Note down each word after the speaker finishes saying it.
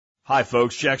Hi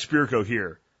folks, Jack Tsprw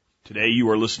here. Today you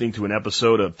are listening to an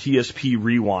episode of TSP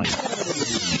Rewind.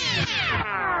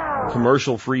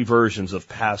 Commercial-free versions of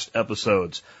past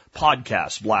episodes,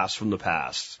 podcast blasts from the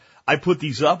past. I put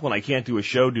these up when I can't do a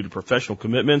show due to professional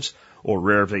commitments or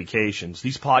rare vacations.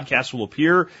 These podcasts will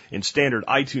appear in standard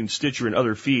iTunes, Stitcher, and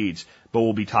other feeds, but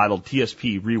will be titled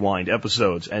TSP Rewind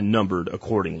episodes and numbered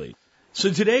accordingly. So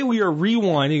today we are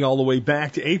rewinding all the way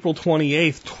back to April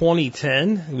 28th,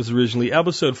 2010. It was originally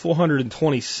episode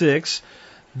 426,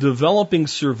 Developing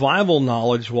Survival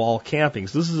Knowledge While Camping.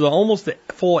 So this is almost a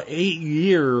full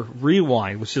 8-year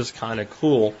rewind, which is kind of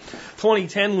cool.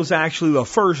 2010 was actually the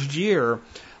first year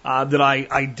that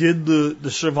I did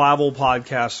the survival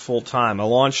podcast full time. I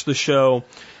launched the show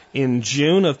in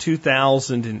June of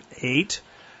 2008.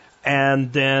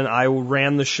 And then I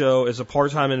ran the show as a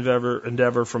part-time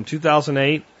endeavor from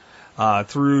 2008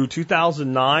 through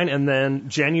 2009, and then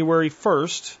January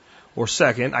 1st, or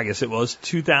 2nd, I guess it was,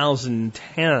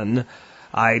 2010,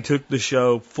 I took the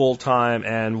show full-time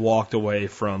and walked away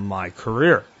from my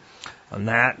career. And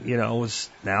that, was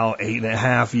now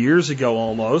 8.5 years ago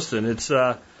almost, and it's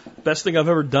the best thing I've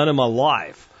ever done in my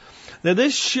life. Now,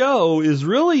 this show is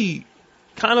really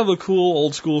kind of a cool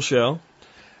old-school show.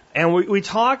 And we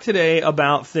talk today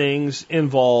about things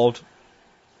involved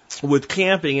with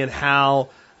camping and how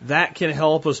that can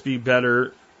help us be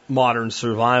better modern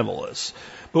survivalists.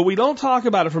 But we don't talk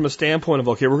about it from a standpoint of,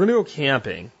 okay, we're going to go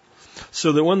camping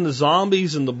so that when the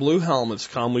zombies and the blue helmets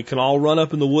come, we can all run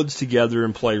up in the woods together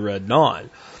and play Red Dawn.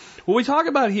 What we talk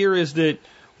about here is that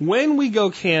when we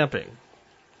go camping,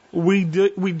 we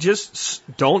just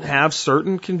don't have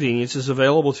certain conveniences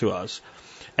available to us.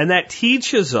 And that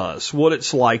teaches us what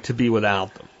it's like to be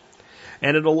without them.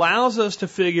 And it allows us to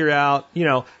figure out,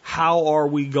 how are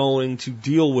we going to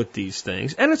deal with these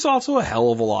things. And it's also a hell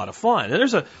of a lot of fun. And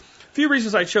there's a few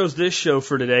reasons I chose this show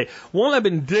for today. One, I've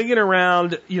been digging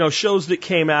around, shows that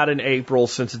came out in April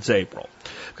since it's April.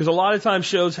 Because a lot of times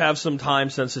shows have some time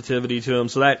sensitivity to them.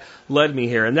 So that led me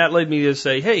here. And that led me to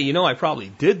say, hey, I probably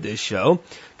did this show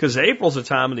because April's a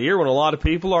time of the year when a lot of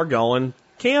people are going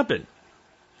camping.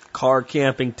 Car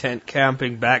camping, tent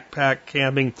camping, backpack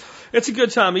camping. It's a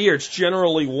good time of year. It's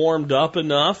generally warmed up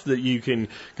enough that you can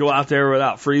go out there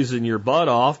without freezing your butt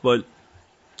off, but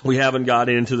we haven't got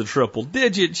into the triple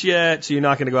digits yet, so you're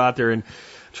not going to go out there and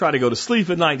try to go to sleep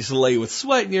at night, just lay with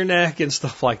sweat in your neck and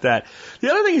stuff like that. The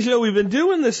other thing is, we've been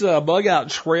doing this bug out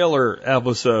trailer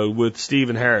episode with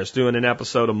Stephen Harris, doing an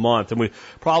episode a month, and we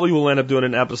probably will end up doing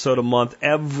an episode a month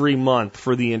every month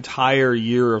for the entire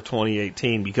year of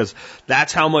 2018, because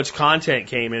that's how much content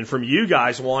came in from you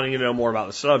guys wanting to know more about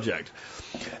the subject.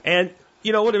 And,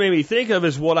 what it made me think of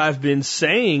is what I've been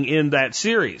saying in that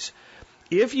series.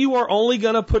 If you are only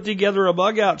going to put together a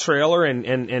bug out trailer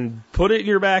and put it in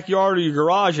your backyard or your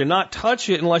garage and not touch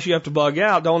it unless you have to bug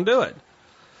out, don't do it.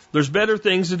 There's better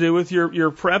things to do with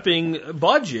your prepping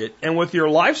budget and with your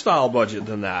lifestyle budget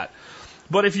than that.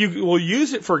 But if you will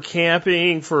use it for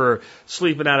camping, for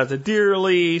sleeping out at the deer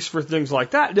lease, for things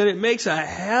like that, then it makes a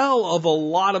hell of a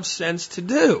lot of sense to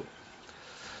do.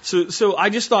 So I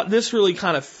just thought this really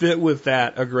kind of fit with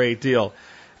that a great deal.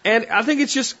 And I think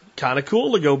it's just kind of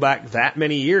cool to go back that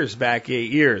many years, back 8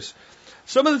 years.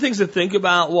 Some of the things to think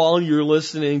about while you're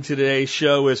listening to today's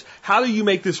show is, how do you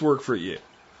make this work for you?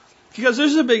 Because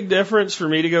there's a big difference for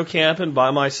me to go camping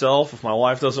by myself if my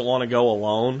wife doesn't want to go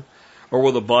alone, or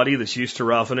with a buddy that's used to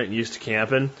roughing it and used to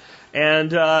camping.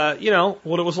 And,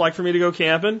 what it was like for me to go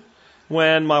camping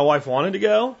when my wife wanted to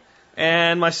go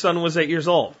and my son was 8 years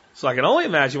old. So I can only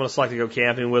imagine what it's like to go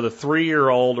camping with a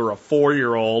 3-year-old or a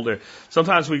 4-year-old. Or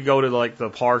sometimes we go to the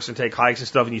parks and take hikes and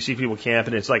stuff, and you see people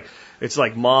camping. It's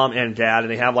like mom and dad,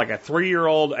 and they have like a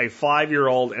 3-year-old, a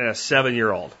 5-year-old, and a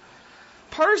 7-year-old.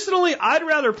 Personally, I'd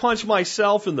rather punch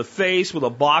myself in the face with a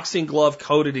boxing glove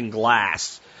coated in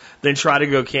glass than try to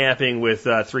go camping with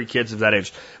 3 kids of that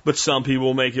age. But some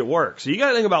people make it work. So you got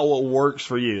to think about what works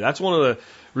for you. That's one of the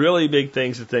really big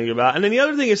things to think about. And then the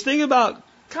other thing is, think about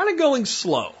kind of going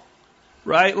slow.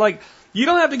 Right? Like, you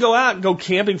don't have to go out and go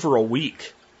camping for a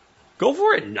week. Go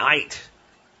for it at night.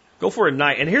 Go for it at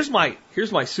night. And here's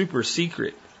my super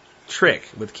secret trick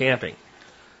with camping.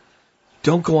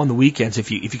 Don't go on the weekends if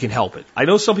you can help it. I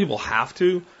know some people have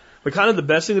to, but kind of the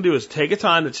best thing to do is take a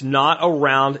time that's not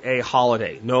around a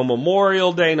holiday. No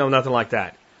Memorial Day, no nothing like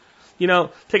that.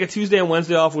 Take a Tuesday and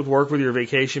Wednesday off with work with your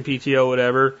vacation, PTO,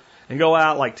 whatever, and go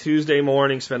out like Tuesday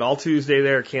morning, spend all Tuesday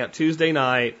there, camp Tuesday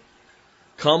night.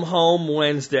 Come home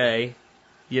Wednesday,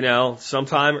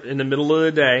 sometime in the middle of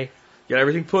the day, get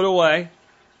everything put away,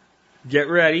 get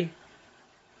ready,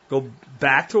 go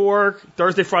back to work.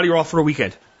 Thursday, Friday, you're off for a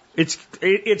weekend.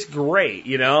 It's great,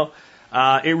 you know.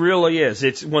 It really is.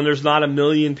 It's when there's not a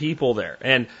million people there.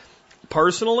 And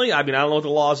personally, I mean, I don't know what the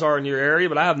laws are in your area,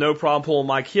 but I have no problem pulling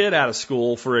my kid out of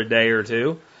school for a day or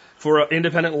two for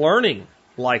independent learning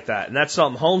like that. And that's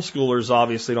something homeschoolers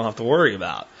obviously don't have to worry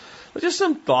about. But just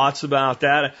some thoughts about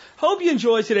that. Hope you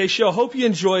enjoyed today's show. Hope you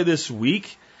enjoy this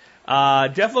week.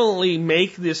 Definitely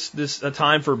make this a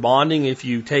time for bonding if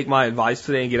you take my advice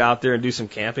today and get out there and do some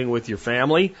camping with your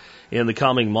family in the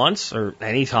coming months or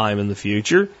any time in the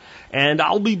future. And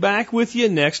I'll be back with you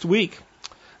next week.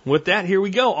 With that, here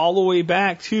we go, all the way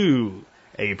back to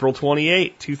April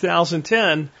 28,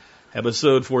 2010,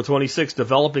 episode 426,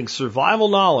 Developing Survival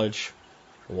Knowledge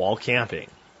While Camping.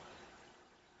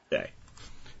 Okay.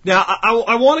 Now,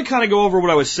 I want to kind of go over what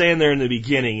I was saying there in the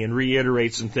beginning and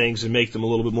reiterate some things and make them a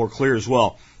little bit more clear as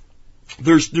well.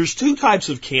 There's two types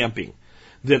of camping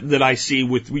that I see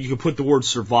with, you can put the word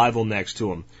survival next to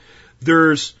them.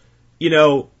 There's, you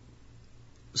know,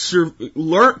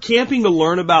 camping to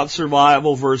learn about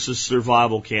survival versus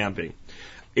survival camping.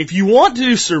 If you want to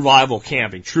do survival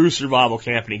camping, true survival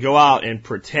camping, go out and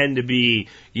pretend to be,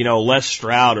 you know, Les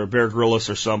Stroud or Bear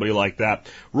Grylls or somebody like that.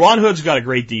 Ron Hood's got a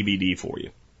great DVD for you.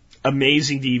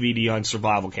 Amazing DVD on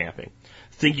survival camping.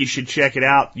 Think you should check it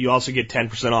out. You also get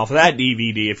 10% off of that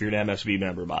DVD if you're an MSB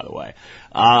member, by the way.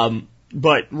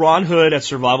 But Ron Hood at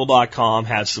survival.com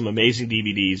has some amazing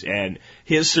DVDs, and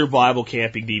his survival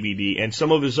camping DVD and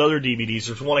some of his other DVDs,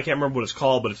 there's one I can't remember what it's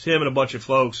called, but it's him and a bunch of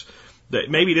folks that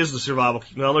maybe it is the survival.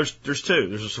 No, there's two.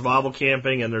 There's a survival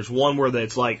camping, and there's one where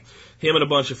it's like him and a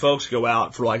bunch of folks go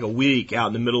out for like a week out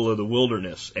in the middle of the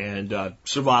wilderness and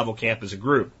survival camp as a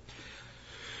group.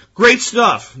 Great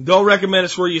stuff. Don't recommend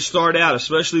it's where you start out,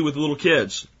 especially with little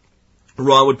kids.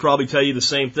 Ron would probably tell you the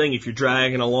same thing if you're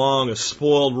dragging along a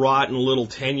spoiled, rotten little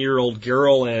 10-year-old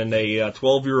girl and a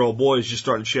 12-year-old boy who's just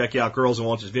starting to check out girls and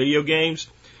watches video games,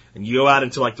 and you go out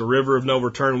into like the river of no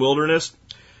return wilderness.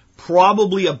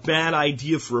 Probably a bad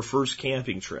idea for a first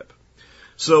camping trip.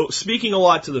 So speaking a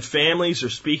lot to the families or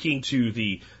speaking to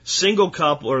the single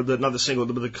couple, or not the single,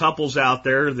 but the couples out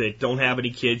there that don't have any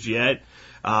kids yet,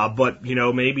 but, you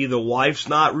know, maybe the wife's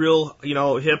not real, you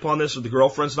know, hip on this, or the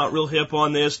girlfriend's not real hip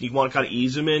on this, and you want to kind of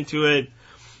ease them into it,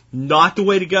 not the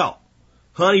way to go.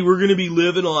 Honey, we're going to be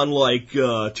living on like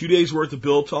 2 days worth of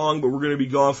biltong, but we're going to be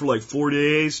gone for like 4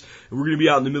 days, and we're going to be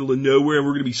out in the middle of nowhere, and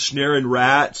we're going to be snaring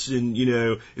rats, and, you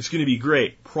know, it's going to be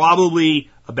great.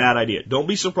 Probably a bad idea. Don't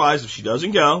be surprised if she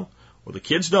doesn't go, or the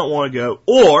kids don't want to go,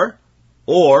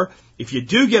 or if you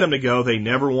do get them to go, they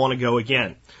never want to go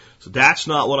again. So that's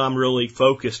not what I'm really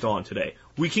focused on today.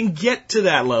 We can get to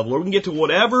that level, or we can get to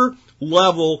whatever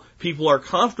level people are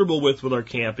comfortable with our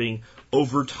camping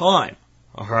over time.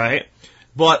 All right?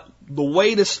 But the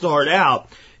way to start out,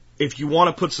 if you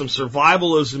want to put some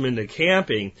survivalism into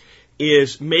camping,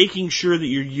 is making sure that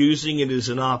you're using it as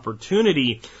an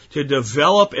opportunity to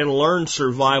develop and learn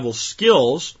survival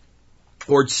skills,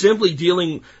 or simply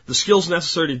dealing the skills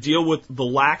necessary to deal with the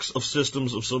lacks of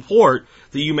systems of support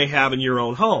that you may have in your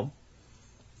own home,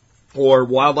 or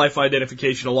wildlife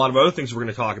identification, a lot of other things we're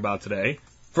going to talk about today,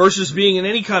 versus being in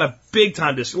any kind of big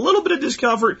time a little bit of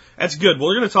discomfort, that's good. Well,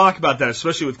 we're going to talk about that,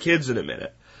 especially with kids in a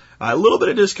minute. A little bit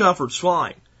of discomfort's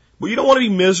fine. But you don't want to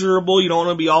be miserable. You don't want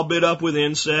to be all bit up with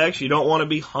insects. You don't want to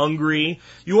be hungry.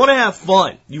 You want to have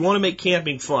fun. You want to make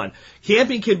camping fun.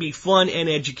 Camping can be fun and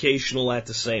educational at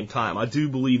the same time. I do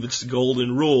believe it's the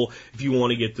golden rule if you want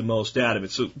to get the most out of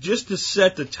it. So just to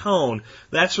set the tone,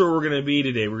 that's where we're going to be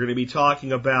today. We're going to be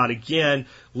talking about, again,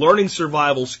 learning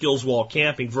survival skills while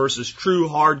camping versus true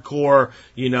hardcore,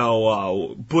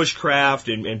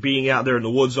 bushcraft and being out there in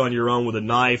the woods on your own with a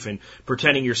knife and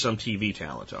pretending you're some TV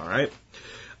talent, all right?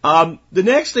 The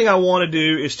next thing I want to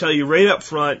do is tell you right up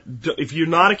front, if you're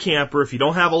not a camper, if you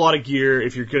don't have a lot of gear,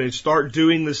 if you're going to start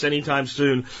doing this anytime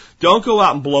soon, don't go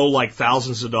out and blow like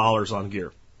thousands of dollars on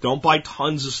gear. Don't buy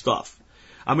tons of stuff.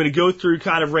 I'm going to go through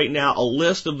kind of right now a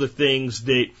list of the things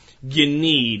that you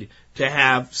need to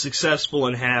have successful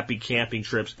and happy camping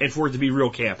trips and for it to be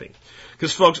real camping.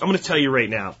 Because folks, I'm going to tell you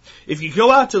right now, if you go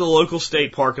out to the local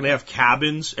state park and they have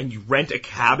cabins and you rent a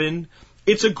cabin,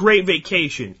 it's a great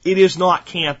vacation. It is not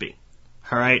camping.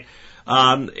 All right.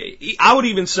 I would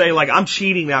even say, like, I'm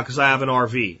cheating now because I have an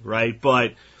RV, right?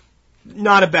 But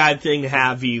not a bad thing to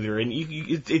have either. And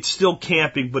it's still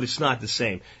camping, but it's not the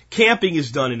same. Camping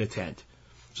is done in a tent.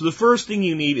 So the first thing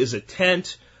you need is a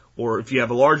tent, or if you have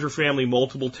a larger family,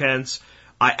 multiple tents.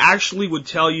 I actually would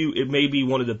tell you it may be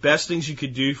one of the best things you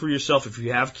could do for yourself if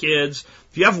you have kids.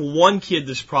 If you have one kid,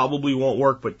 this probably won't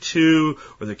work, but two,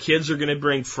 or the kids are going to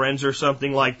bring friends or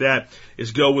something like that,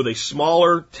 is go with a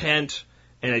smaller tent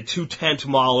and a 2-tent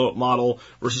model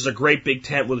versus a great big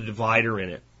tent with a divider in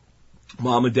it.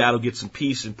 Mom and dad will get some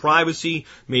peace and privacy,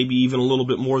 maybe even a little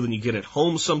bit more than you get at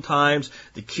home sometimes.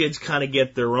 The kids kind of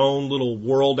get their own little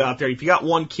world out there. If you got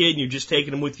one kid and you're just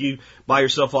taking them with you by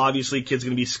yourself, obviously, kid's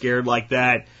going to be scared like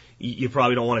that. You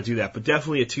probably don't want to do that. But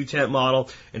definitely a 2-tent model.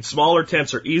 And smaller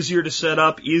tents are easier to set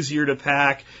up, easier to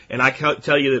pack. And I can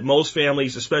tell you that most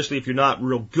families, especially if you're not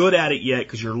real good at it yet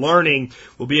because you're learning,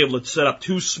 will be able to set up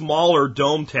 2 smaller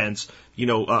dome tents. A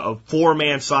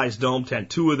 4-man size dome tent,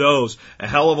 2 of those, a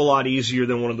hell of a lot easier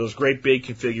than one of those great big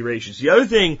configurations. The other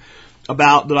thing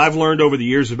that I've learned over the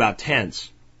years about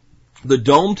tents, the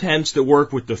dome tents that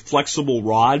work with the flexible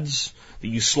rods that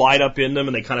you slide up in them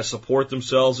and they kind of support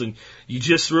themselves and you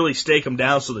just really stake them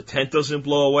down so the tent doesn't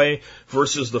blow away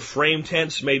versus the frame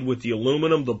tents made with the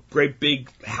aluminum, the great big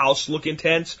house looking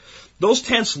tents. Those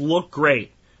tents look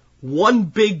great. One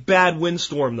big bad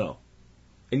windstorm though,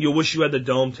 and you'll wish you had the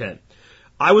dome tent.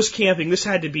 I was camping, this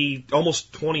had to be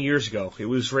almost 20 years ago. It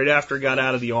was right after I got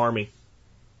out of the Army.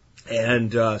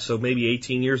 And so maybe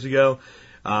 18 years ago,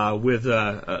 with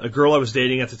a girl I was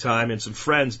dating at the time and some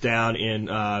friends down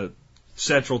in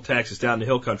central Texas, down in the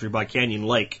hill country by Canyon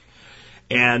Lake.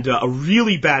 And a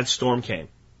really bad storm came.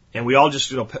 And we all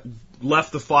just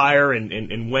left the fire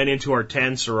and went into our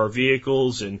tents or our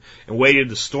vehicles and waited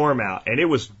the storm out. And it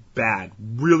was bad.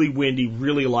 Really windy,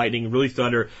 really lightning, really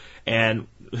thunder. And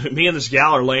me and this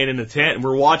gal are laying in the tent, and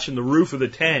we're watching the roof of the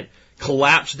tent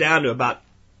collapse down to about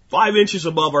 5 inches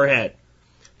above our head.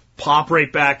 Pop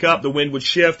right back up. The wind would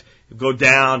shift, it would go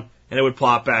down, and it would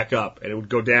pop back up. And it would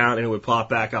go down, and it would pop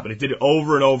back up. And it did it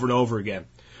over and over and over again.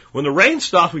 When the rain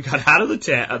stopped, we got out of the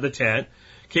tent,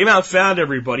 came out, found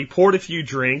everybody, poured a few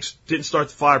drinks, didn't start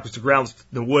the fire because the ground,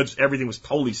 the woods, everything was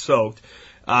totally soaked.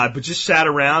 But just sat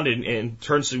around and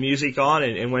turned some music on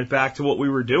and went back to what we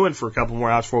were doing for a couple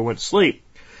more hours before we went to sleep.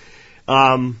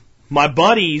 My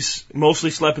buddies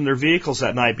mostly slept in their vehicles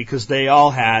that night because they all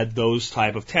had those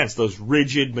type of tents, those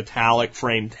rigid metallic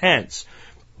frame tents.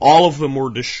 All of them were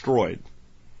destroyed.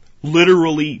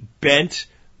 Literally bent,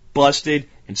 busted,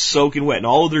 and soaking wet. And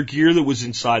all of their gear that was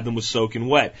inside them was soaking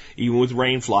wet, even with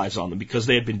rain flies on them because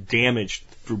they had been damaged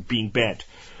through being bent.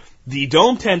 The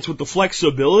dome tents with the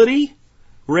flexibility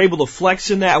were able to flex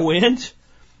in that wind,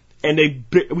 and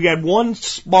we had one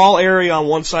small area on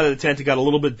one side of the tent that got a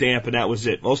little bit damp, and that was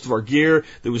it. Most of our gear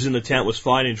that was in the tent was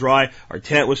fine and dry. Our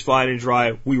tent was fine and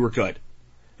dry. We were good.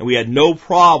 And we had no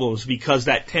problems because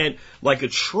that tent, like a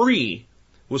tree,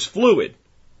 was fluid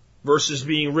versus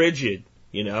being rigid,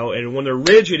 and when they're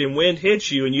rigid and wind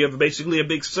hits you and you have basically a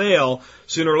big sail,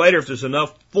 sooner or later, if there's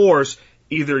enough force,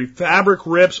 either fabric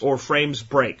rips or frames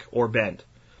break or bend.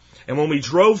 And when we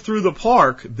drove through the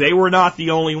park, they were not the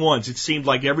only ones. It seemed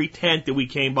like every tent that we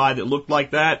came by that looked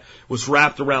like that was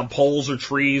wrapped around poles or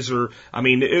trees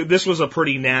this was a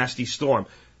pretty nasty storm.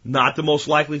 Not the most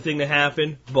likely thing to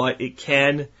happen, but it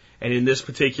can. And in this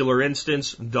particular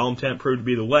instance, dome tent proved to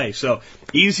be the way. So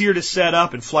easier to set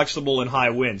up and flexible in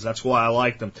high winds. That's why I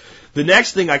like them. The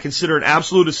next thing I consider an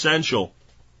absolute essential,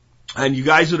 and you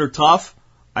guys that are tough,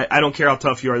 I don't care how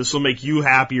tough you are. This will make you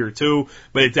happier too,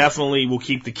 but it definitely will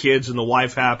keep the kids and the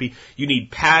wife happy. You need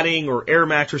padding or air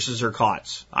mattresses or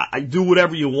cots. I do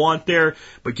whatever you want there,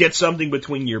 but get something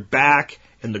between your back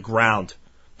and the ground.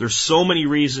 There's so many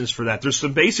reasons for that. There's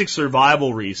some basic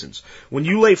survival reasons. When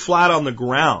you lay flat on the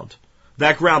ground,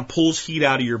 that ground pulls heat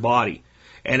out of your body.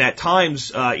 And at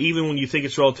times, even when you think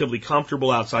it's relatively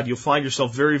comfortable outside, you'll find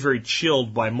yourself very, very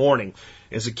chilled by morning.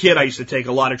 As a kid, I used to take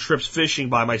a lot of trips fishing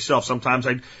by myself. Sometimes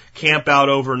I'd camp out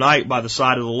overnight by the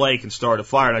side of the lake and start a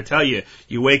fire. And I tell you,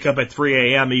 you wake up at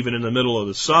 3 a.m. even in the middle of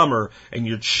the summer, and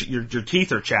your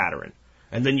teeth are chattering.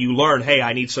 And then you learn, hey,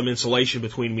 I need some insulation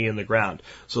between me and the ground.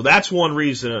 So that's one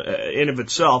reason in of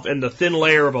itself. And the thin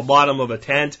layer of a bottom of a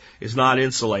tent is not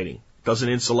insulating. It doesn't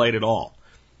insulate at all.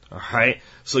 All right?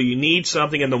 So you need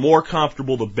something, and the more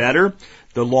comfortable, the better.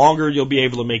 The longer you'll be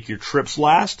able to make your trips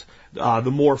last.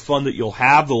 The more fun that you'll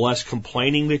have, the less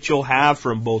complaining that you'll have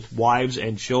from both wives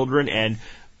and children. And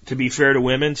to be fair to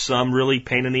women, some really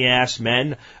pain-in-the-ass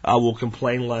men will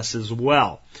complain less as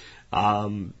well.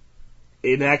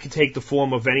 And that can take the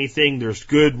form of anything. There's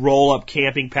good roll-up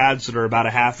camping pads that are about a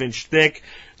half-inch thick.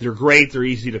 They're great. They're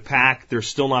easy to pack. They're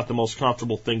still not the most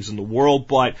comfortable things in the world,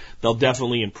 but they'll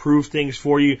definitely improve things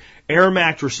for you. Air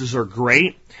mattresses are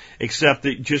great, except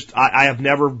that I have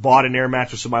never bought an air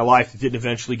mattress in my life that didn't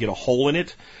eventually get a hole in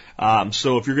it.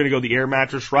 So if you're going to go the air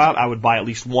mattress route, I would buy at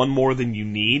least one more than you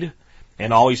need,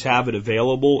 and always have it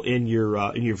available in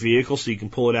your vehicle so you can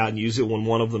pull it out and use it when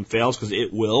one of them fails, because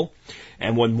it will.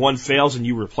 And when one fails and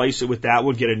you replace it with that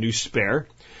one, get a new spare.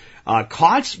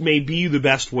 Cots may be the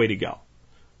best way to go.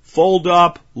 Fold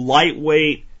up,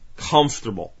 lightweight,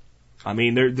 comfortable. I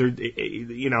mean,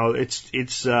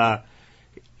 it's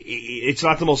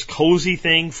not the most cozy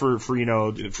thing for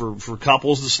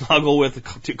couples to snuggle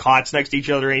with two cots next to each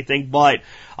other or anything, but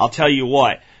I'll tell you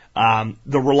what,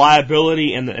 the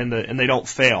reliability and they don't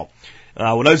fail.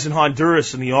 When I was in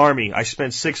Honduras in the Army, I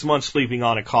spent 6 months sleeping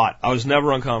on a cot. I was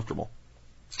never uncomfortable.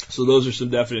 So those are some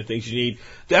definite things you need.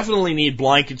 Definitely need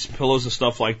blankets, pillows, and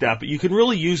stuff like that. But you can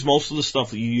really use most of the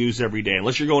stuff that you use every day.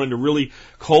 Unless you're going into really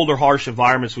cold or harsh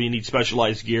environments where you need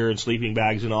specialized gear and sleeping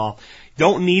bags and all.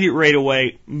 Don't need it right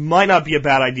away. Might not be a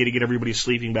bad idea to get everybody a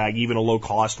sleeping bag, even a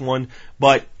low-cost one.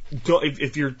 But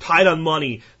if you're tight on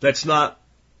money, that's not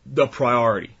the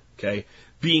priority, okay?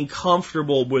 Being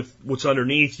comfortable with what's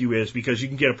underneath you is, because you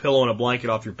can get a pillow and a blanket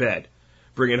off your bed,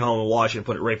 bring it home and wash it and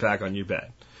put it right back on your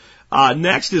bed.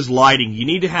 Next is lighting. You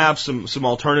need to have some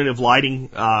alternative lighting,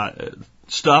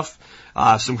 stuff,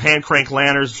 some hand crank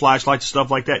lanterns, flashlights, stuff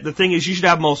like that. The thing is, you should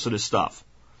have most of this stuff.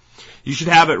 You should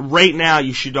have it right now.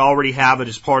 You should already have it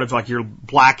as part of like your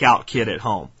blackout kit at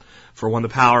home for when the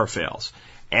power fails.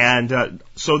 And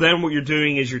so then what you're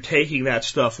doing is you're taking that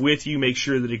stuff with you, make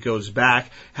sure that it goes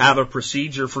back, have a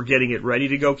procedure for getting it ready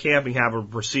to go camping, have a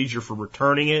procedure for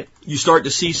returning it. You start to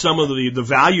see some of the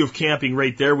value of camping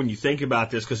right there when you think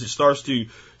about this, because it starts to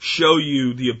show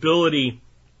you the ability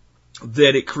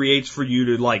that it creates for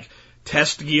you to like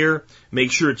test gear,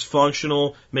 make sure it's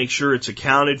functional, make sure it's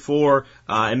accounted for,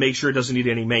 and make sure it doesn't need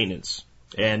any maintenance.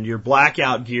 And your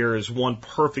blackout gear is one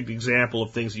perfect example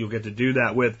of things that you'll get to do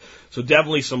that with. So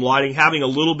definitely some lighting. Having a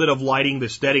little bit of lighting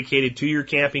that's dedicated to your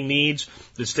camping needs,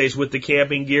 that stays with the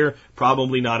camping gear,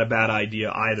 probably not a bad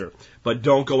idea either. But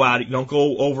don't go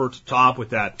over the top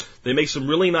with that. They make some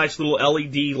really nice little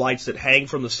LED lights that hang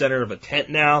from the center of a tent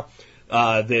now,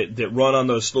 that run on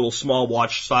those little small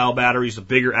watch style batteries, the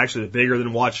bigger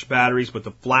than watch batteries, but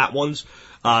the flat ones.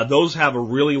 Those have a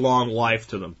really long life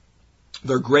to them.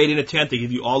 They're great in a tent. They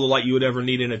give you all the light you would ever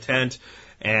need in a tent.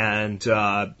 And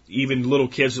even little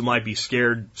kids that might be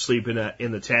scared sleeping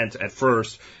in the tent at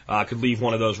first could leave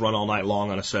one of those run all night long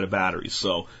on a set of batteries.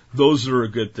 So those are a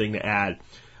good thing to add.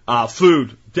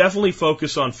 Food. Definitely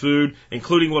focus on food,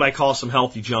 including what I call some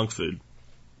healthy junk food.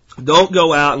 Don't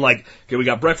go out and like, okay, we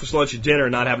got breakfast, lunch, and dinner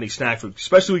and not have any snack food.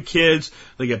 Especially with kids,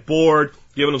 they get bored.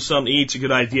 Giving them something to eat's a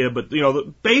good idea, but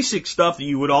the basic stuff that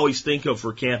you would always think of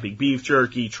for camping, beef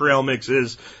jerky, trail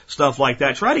mixes, stuff like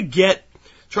that. Try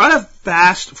to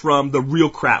fast from the real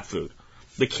crap food.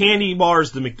 The candy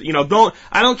bars,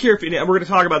 I don't care if, we're going to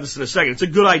talk about this in a second. It's a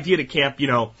good idea to camp,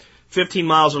 15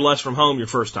 miles or less from home your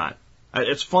first time.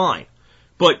 It's fine.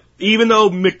 But even though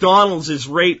McDonald's is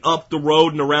right up the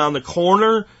road and around the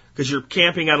corner, because you're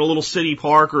camping at a little city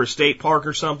park or a state park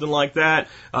or something like that,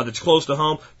 that's close to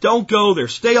home, don't go there.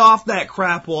 Stay off that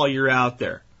crap while you're out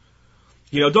there.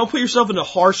 Don't put yourself into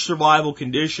harsh survival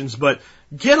conditions, but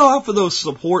get off of those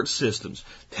support systems.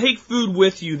 Take food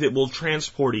with you that will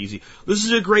transport easy. This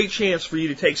is a great chance for you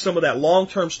to take some of that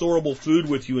long-term storable food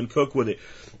with you and cook with it.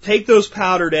 Take those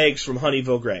powdered eggs from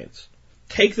Honeyville Grains.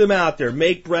 Take them out there.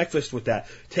 Make breakfast with that.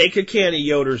 Take a can of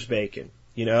Yoder's bacon,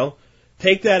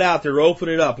 Take that out there, open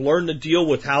it up, learn to deal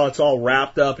with how it's all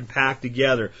wrapped up and packed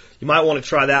together. You might want to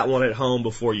try that one at home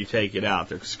before you take it out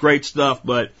there. It's great stuff,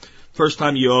 but first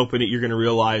time you open it, you're going to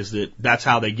realize that that's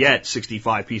how they get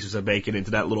 65 pieces of bacon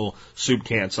into that little soup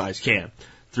can size can,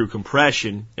 through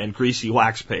compression and greasy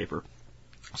wax paper.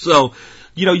 So,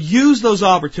 use those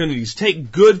opportunities.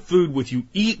 Take good food with you.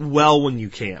 Eat well when you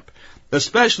camp,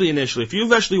 especially initially. If you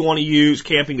eventually want to use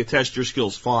camping to test your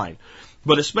skills, fine.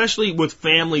 But especially with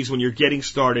families when you're getting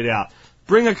started out,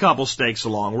 bring a couple steaks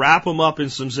along, wrap them up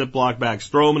in some Ziploc bags,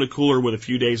 throw them in a cooler with a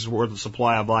few days' worth of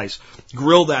supply of ice,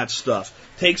 grill that stuff,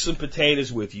 take some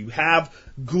potatoes with you, have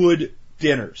good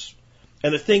dinners.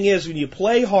 And the thing is, when you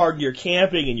play hard and you're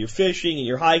camping and you're fishing and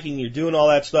you're hiking and you're doing all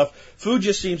that stuff, food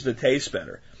just seems to taste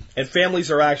better. And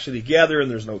families are actually together and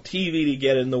there's no TV to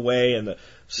get in the way and the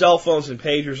cell phones and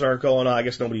pagers aren't going on. I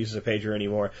guess nobody uses a pager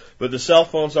anymore. But the cell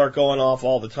phones aren't going off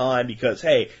all the time because,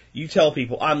 hey, you tell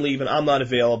people, I'm leaving, I'm not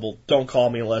available, don't call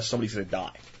me unless somebody's going to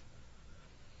die.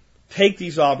 Take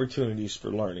these opportunities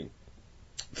for learning.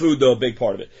 Food, though, a big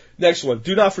part of it. Next one,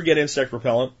 do not forget insect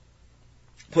repellent.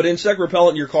 Put insect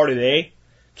repellent in your car today.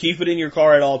 Keep it in your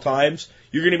car at all times.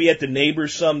 You're going to be at the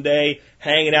neighbors someday,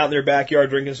 hanging out in their backyard,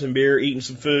 drinking some beer, eating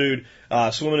some food,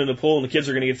 swimming in the pool, and the kids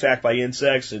are going to get attacked by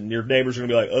insects, and your neighbors are going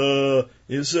to be like,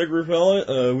 insect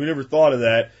repellent? We never thought of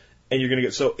that. And you're going to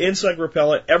get, so insect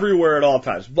repellent everywhere at all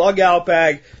times. Bug out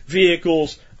bag,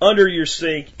 vehicles, under your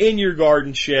sink, in your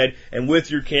garden shed, and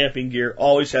with your camping gear,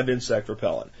 always have insect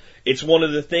repellent. It's one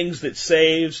of the things that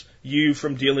saves you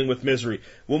from dealing with misery.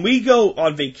 When we go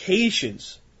on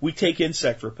vacations, we take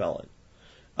insect repellent.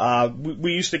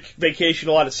 We used to vacation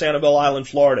a lot at Sanibel Island,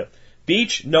 Florida.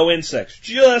 Beach, no insects.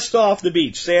 Just off the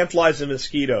beach. Sandflies and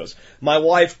mosquitoes. My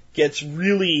wife gets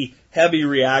really heavy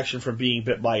reaction from being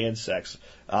bit by insects.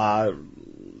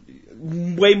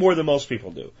 Way more than most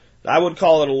people do. I would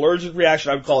call it an allergic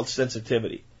reaction. I would call it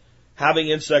sensitivity. Having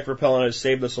insect repellent has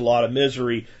saved us a lot of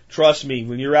misery. Trust me,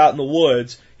 when you're out in the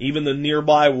woods, even the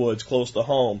nearby woods close to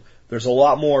home, there's a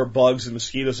lot more bugs and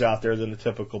mosquitoes out there than a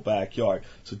typical backyard.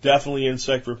 So definitely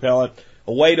insect repellent.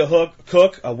 A way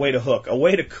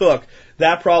to cook,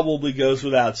 that probably goes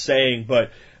without saying,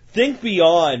 but think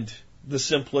beyond the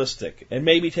simplistic and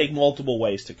maybe take multiple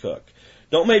ways to cook.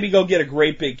 Don't maybe go get a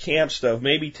great big camp stove.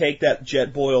 Maybe take that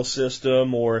jet boil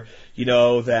system or,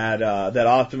 that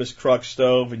Optimus Crux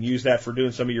stove and use that for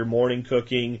doing some of your morning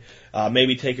cooking.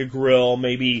 Maybe take a grill,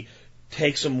 maybe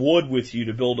take some wood with you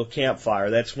to build a campfire.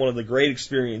 That's one of the great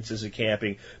experiences of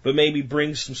camping, but maybe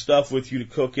bring some stuff with you to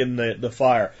cook in the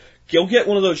fire. Go get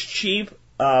one of those cheap,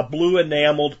 blue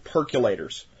enameled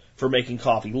percolators for making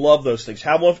coffee. Love those things.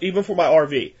 Have one even for my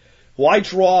RV. Why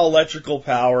draw electrical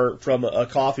power from a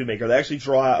coffee maker? They actually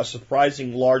draw a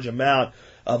surprising large amount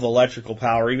of electrical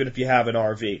power, even if you have an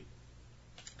RV.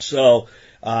 So,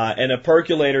 and a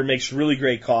percolator makes really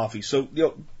great coffee. So,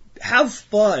 have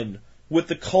fun with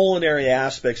the culinary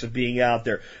aspects of being out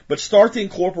there, but start to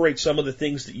incorporate some of the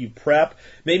things that you prep.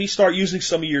 Maybe start using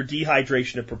some of your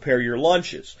dehydration to prepare your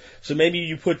lunches. So maybe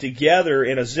you put together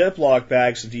in a Ziploc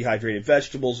bag some dehydrated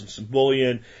vegetables and some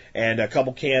bouillon and a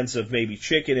couple cans of maybe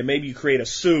chicken, and maybe you create a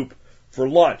soup for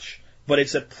lunch, but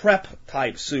it's a prep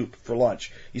type soup for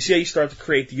lunch. You see how you start to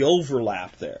create the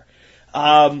overlap there.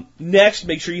 Next,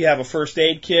 make sure you have a first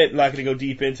aid kit. I'm not going to go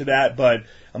deep into that, but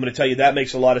I'm going to tell you that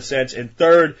makes a lot of sense. And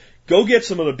third, go get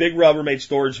some of the big Rubbermaid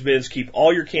storage bins. Keep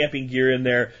all your camping gear in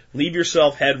there. Leave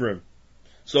yourself headroom.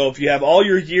 So if you have all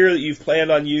your gear that you've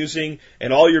planned on using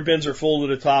and all your bins are full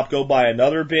to the top, go buy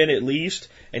another bin at least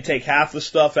and take half the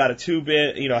stuff out of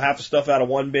half the stuff out of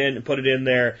one bin and put it in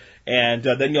there. And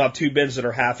then you'll have two bins that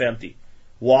are half empty.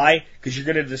 Why? Because you're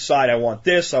going to decide, I want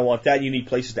this, I want that. You need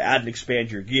places to add and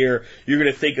expand your gear. You're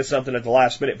going to think of something at the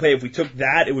last minute. Hey, if we took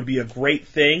that, it would be a great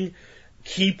thing.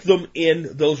 Keep them in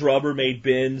those Rubbermaid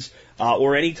bins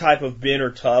or any type of bin or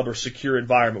tub or secure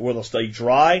environment where they'll stay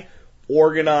dry,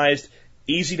 organized,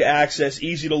 easy to access,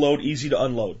 easy to load, easy to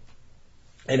unload.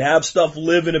 And have stuff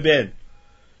live in a bin.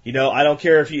 I don't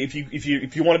care if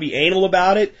you want to be anal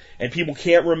about it and people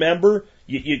can't remember,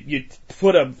 you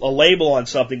put a label on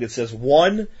something that says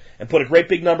 1 and put a great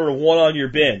big number 1 on your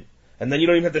bin. And then you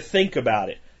don't even have to think about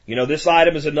it. This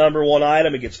item is a number 1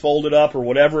 item, it gets folded up or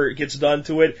whatever it gets done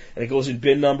to it, and it goes in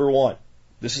bin number 1.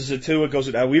 This is a 2, it goes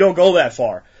in, we don't go that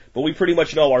far. But we pretty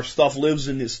much know our stuff lives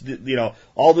in this,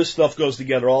 all this stuff goes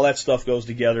together, all that stuff goes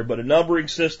together. But a numbering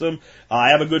system,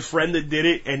 I have a good friend that did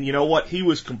it, and you know what? He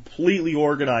was completely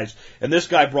organized. And this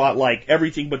guy brought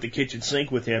everything but the kitchen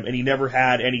sink with him, and he never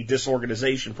had any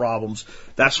disorganization problems.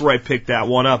 That's where I picked that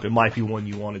one up. It might be one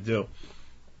you want to do.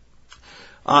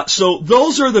 So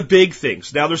those are the big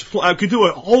things. Now I could do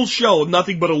a whole show of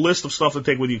nothing but a list of stuff to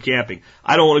take with you camping.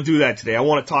 I don't want to do that today. I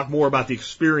want to talk more about the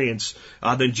experience,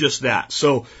 than just that.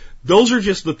 So those are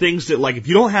just the things that if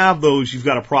you don't have those, you've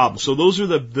got a problem. So those are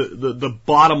the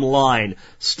bottom line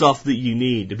stuff that you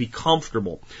need to be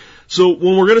comfortable. So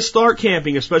when we're going to start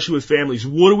camping, especially with families,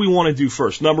 what do we want to do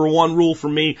first? Number 1 rule for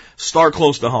me, start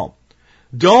close to home.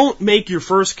 Don't make your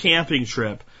first camping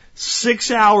trip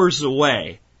 6 hours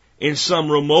away in some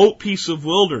remote piece of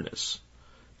wilderness.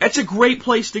 That's a great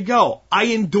place to go.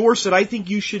 I endorse it. I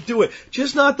think you should do it.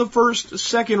 Just not the first,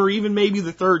 second, or even maybe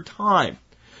the third time.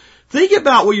 Think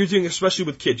about what you're doing, especially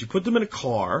with kids. You put them in a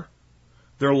car.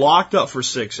 They're locked up for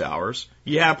 6 hours.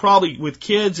 You have probably, with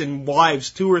kids and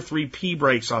wives, 2 or 3 pee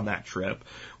breaks on that trip.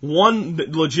 One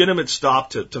legitimate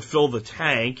stop to fill the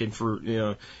tank and for,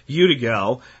 you to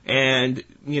go. And,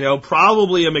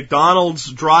 probably a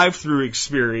McDonald's drive-through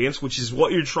experience, which is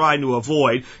what you're trying to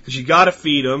avoid, because you gotta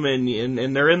feed them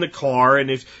and they're in the car and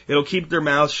it'll keep their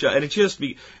mouths shut.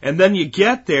 And and then you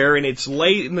get there and it's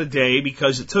late in the day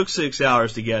because it took 6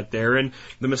 hours to get there and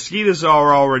the mosquitoes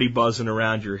are already buzzing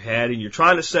around your head and you're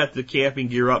trying to set the camping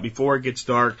gear up before it gets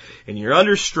dark and you're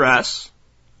under stress.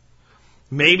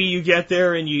 Maybe you get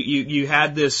there and you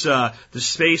had this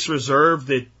space reserved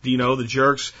that the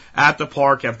jerks at the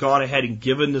park have gone ahead and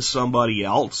given to somebody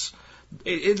else.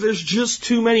 There's just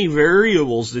too many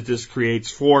variables that this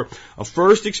creates for a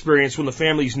first experience when the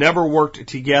family's never worked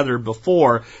together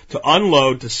before to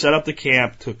unload, to set up the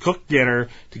camp, to cook dinner,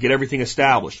 to get everything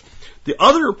established. The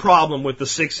other problem with the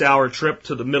 6-hour trip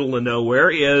to the middle of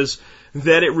nowhere is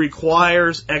that it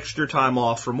requires extra time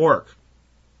off from work.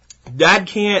 Dad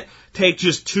can't take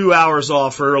just 2 hours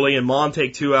off early and mom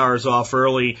take 2 hours off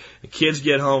early. The kids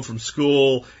get home from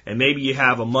school and maybe you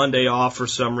have a Monday off for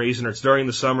some reason, or it's during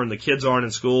the summer and the kids aren't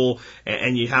in school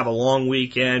and you have a long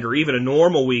weekend or even a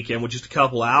normal weekend with just a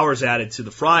couple hours added to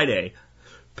the Friday.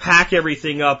 Pack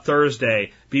everything up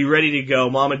Thursday, be ready to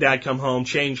go. Mom and dad come home,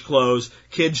 change clothes,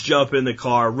 kids jump in the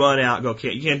car, run out, go.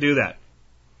 You can't do that.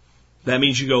 That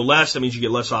means you go less. That means you get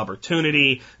less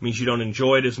opportunity. It means you don't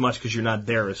enjoy it as much because you're not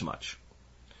there as much.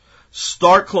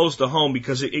 Start close to home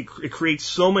because it creates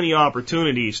so many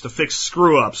opportunities to fix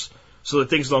screw-ups so that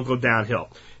things don't go downhill.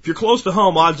 If you're close to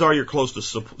home, odds are you're close to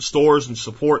stores and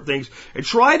support things. And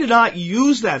try to not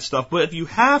use that stuff, but if you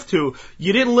have to,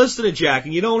 you didn't listen to Jack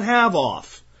and you don't have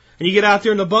off. And you get out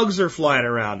there and the bugs are flying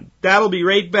around. Dad'll be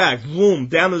right back. Boom,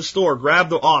 down to the store, grab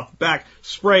the off, back,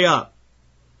 spray up.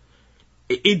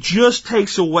 It just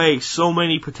takes away so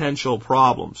many potential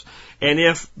problems. And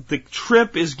if the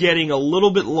trip is getting a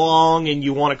little bit long and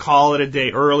you want to call it a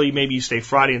day early, maybe you stay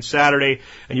Friday and Saturday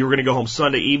and you were going to go home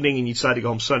Sunday evening and you decide to go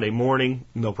home Sunday morning,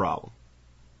 no problem.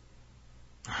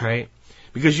 All right?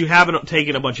 Because you haven't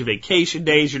taken a bunch of vacation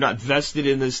days, you're not vested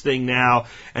in this thing now,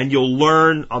 and you'll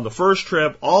learn on the first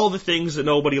trip all the things that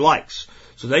nobody likes.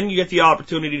 So then you get the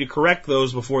opportunity to correct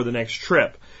those before the next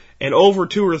trip. And over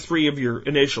 2 or 3 of your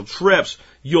initial trips,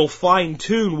 you'll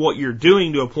fine-tune what you're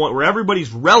doing to a point where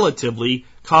everybody's relatively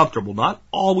comfortable. Not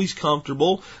always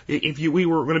comfortable. If we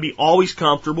were going to be always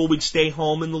comfortable, we'd stay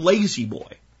home in the lazy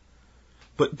boy.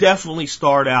 But definitely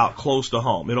start out close to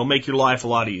home. It'll make your life a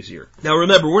lot easier. Now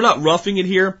remember, we're not roughing it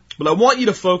here, but I want you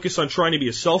to focus on trying to be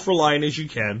as self-reliant as you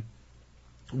can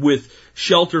with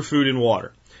shelter, food, and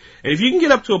water. And if you can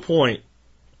get up to a point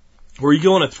where you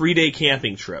go on a 3-day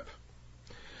camping trip,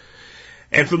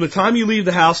 and from the time you leave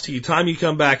the house to the time you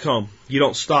come back home, you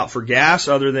don't stop for gas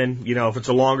other than, if it's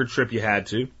a longer trip you had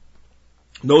to.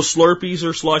 No Slurpees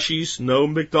or slushies, no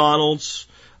McDonald's,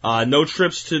 no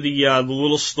trips to the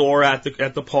little store at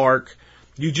the park.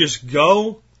 You just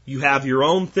go, you have your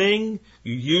own thing,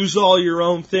 you use all your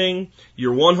own thing,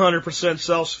 you're 100%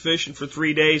 self-sufficient for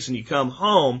 3 days and you come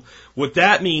home. What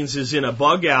that means is in a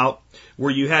bug out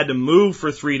where you had to move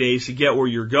for 3 days to get where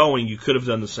you're going, you could have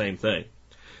done the same thing.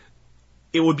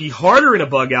 It would be harder in a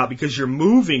bug out because you're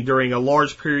moving during a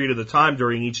large period of the time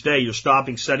during each day. You're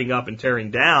stopping, setting up, and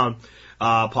tearing down,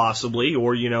 possibly,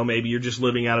 or, maybe you're just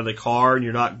living out of the car and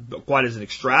you're not quite as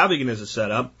extravagant as a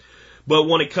setup. But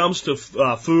when it comes to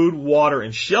food, water,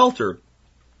 and shelter,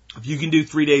 if you can do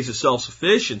 3 days of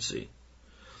self-sufficiency,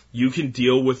 you can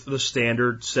deal with the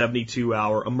standard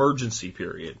 72-hour emergency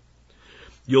period.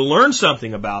 You'll learn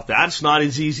something about that. It's not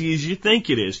as easy as you think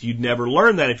it is. You'd never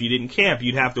learn that if you didn't camp.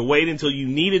 You'd have to wait until you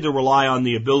needed to rely on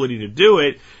the ability to do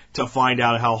it to find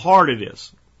out how hard it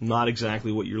is. Not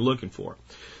exactly what you're looking for.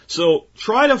 So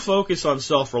try to focus on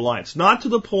self-reliance, not to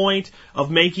the point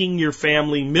of making your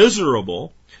family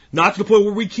miserable, not to the point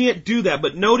where we can't do that,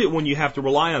 but note it when you have to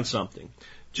rely on something.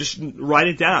 Just write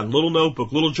it down, little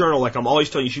notebook, little journal, like I'm always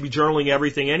telling you, you should be journaling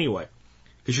everything anyway,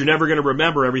 because you're never going to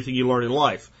remember everything you learn in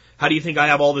life. How do you think I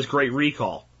have all this great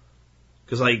recall?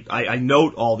 Because I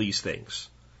note all these things.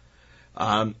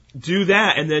 Do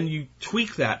that, and then you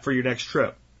tweak that for your next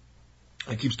trip.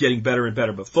 It keeps getting better and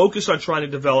better. But focus on trying to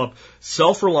develop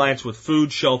self-reliance with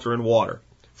food, shelter, and water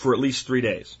for at least 3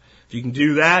 days. If you can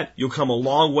do that, you'll come a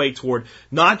long way toward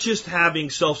not just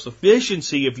having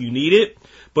self-sufficiency if you need it,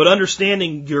 but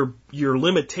understanding your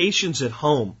limitations at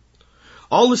home.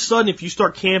 All of a sudden, if you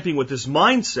start camping with this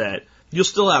mindset, you'll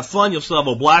still have fun, you'll still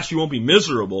have a blast, you won't be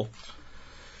miserable.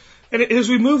 And as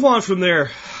we move on from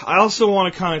there, I also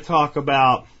want to kind of talk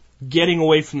about getting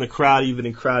away from the crowd, even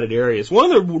in crowded areas.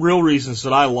 One of the real reasons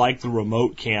that I like the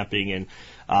remote camping,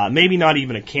 and maybe not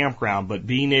even a campground, but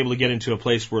being able to get into a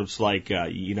place where it's like,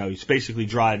 you just basically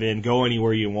drive in, go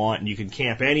anywhere you want, and you can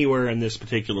camp anywhere in this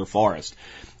particular forest.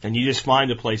 And you just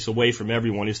find a place away from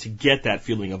everyone, is to get that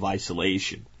feeling of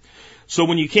isolation. So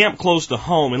when you camp close to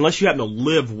home, unless you happen to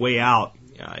live way out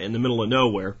in the middle of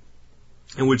nowhere,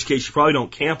 in which case you probably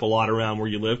don't camp a lot around where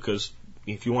you live, because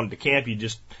if you wanted to camp, you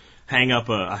just hang up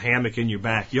a hammock in your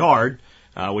backyard,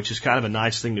 which is kind of a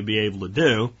nice thing to be able to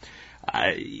do.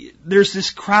 There's this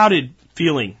crowded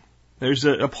feeling. There's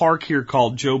a park here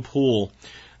called Joe Pool,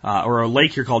 or a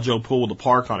lake here called Joe Pool with a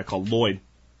park on it called Lloyd.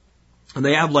 And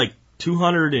they have like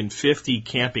 250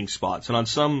 camping spots. And on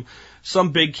some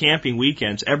some big camping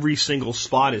weekends, every single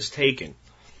spot is taken.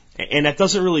 And that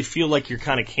doesn't really feel like you're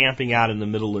kind of camping out in the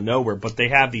middle of nowhere, but they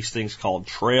have these things called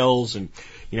trails, and,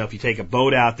 if you take a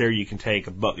boat out there, you can take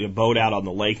a boat out on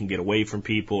the lake and get away from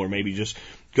people, or maybe just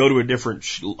go to a different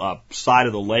side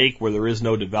of the lake where there is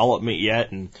no development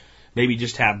yet, and maybe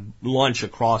just have lunch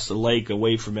across the lake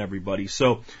away from everybody.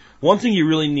 So one thing you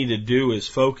really need to do is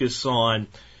focus on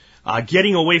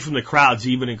getting away from the crowds,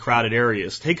 even in crowded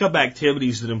areas. Take up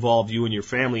activities that involve you and your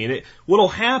family. And what'll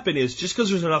happen is, just because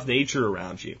there's enough nature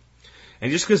around you,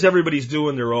 and just because everybody's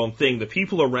doing their own thing, the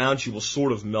people around you will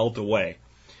sort of melt away.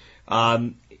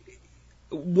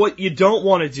 What you don't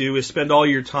want to do is spend all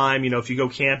your time, if you go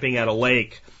camping at a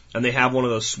lake and they have one of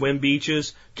those swim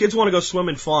beaches, kids want to go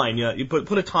swimming, fine. You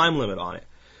put a time limit on it.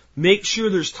 Make sure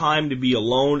there's time to be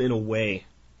alone and away,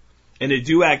 and to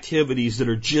do activities that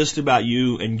are just about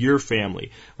you and your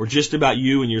family, or just about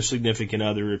you and your significant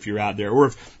other if you're out there. Or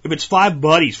if it's 5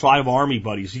 buddies, 5 army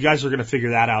buddies, you guys are going to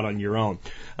figure that out on your own.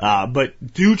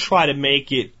 But do try to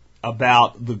make it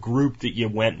about the group that you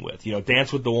went with.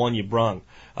 Dance with the one you brung,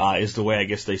 is the way I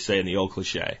guess they say in the old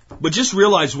cliche. But just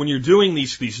realize when you're doing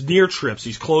these near trips,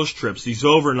 these close trips, these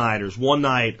overnighters, one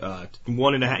night, day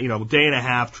and a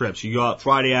half trips, you go out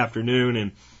Friday afternoon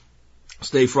and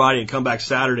stay Friday and come back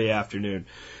Saturday afternoon.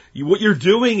 What you're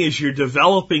doing is you're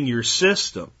developing your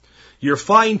system. You're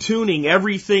fine-tuning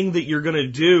everything that you're going to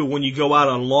do when you go out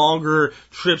on longer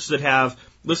trips that have,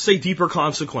 let's say, deeper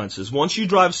consequences. Once you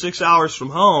drive 6 hours from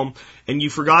home and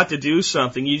you forgot to do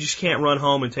something, you just can't run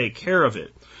home and take care of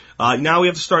it. Now we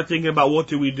have to start thinking about, what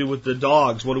do we do with the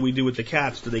dogs? What do we do with the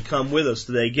cats? Do they come with us?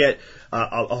 Do they get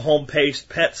a home-paced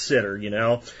pet sitter,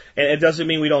 And it doesn't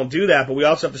mean we don't do that, but we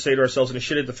also have to say to ourselves, in a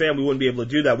shit at the fan, we wouldn't be able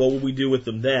to do that. What would we do with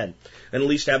them then? And at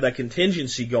least have that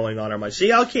contingency going on our mind.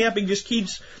 See how camping just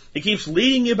keeps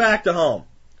leading you back to home.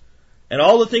 And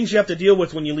all the things you have to deal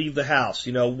with when you leave the house.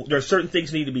 There are certain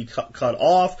things that need to be cut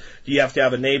off. Do you have to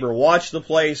have a neighbor watch the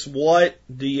place? What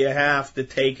do you have to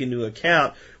take into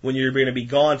account when you're going to be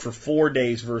gone for 4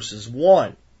 days versus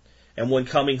 1? And when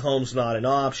coming home's not an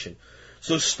option.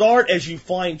 So start as you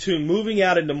fine-tune, moving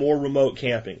out into more remote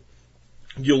camping.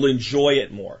 You'll enjoy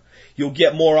it more. You'll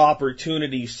get more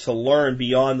opportunities to learn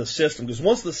beyond the system. Because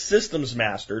once the system's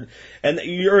mastered, and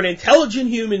you're an intelligent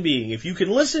human being, if you can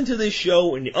listen to this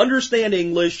show and understand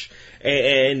English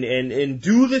and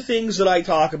do the things that I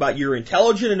talk about, you're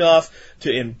intelligent enough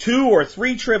to, in 2 or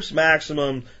 3 trips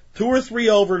maximum, 2 or 3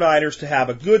 overnighters, to have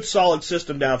a good solid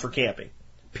system down for camping.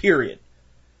 Period.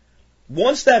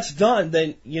 Once that's done,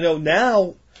 then,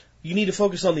 now you need to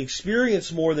focus on the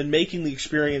experience more than making the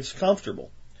experience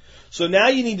comfortable. So now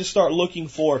you need to start looking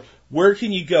for, where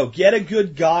can you go? Get a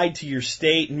good guide to your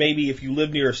state, and maybe if you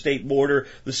live near a state border,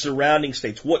 the surrounding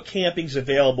states. What camping's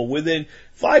available? Within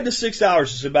 5 to 6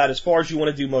 hours is about as far as you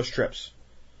want to do most trips.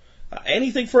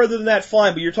 Anything further than that,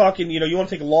 fine, but you're talking, you want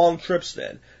to take long trips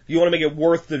then. You want to make it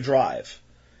worth the drive.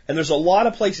 And there's a lot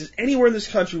of places anywhere in this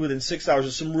country within 6 hours.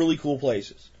 There's some really cool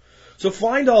places. So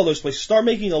find all those places. Start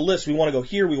making a list. We want to go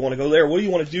here. We want to go there. What do you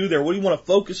want to do there? What do you want to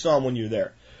focus on when you're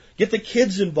there? Get the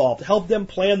kids involved. Help them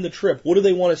plan the trip. What do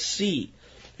they want to see?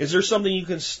 Is there something you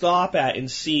can stop at and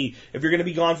see? If you're going to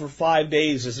be gone for 5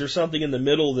 days, is there something in the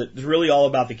middle that's really all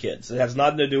about the kids? It has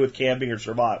nothing to do with camping or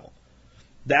survival.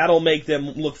 That'll make them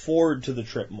look forward to the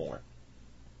trip more.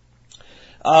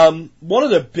 One of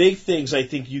the big things I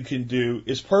think you can do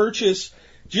is purchase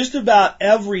just about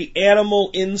every animal,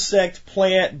 insect,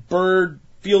 plant, bird,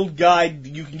 field guide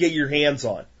you can get your hands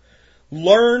on.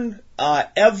 Learn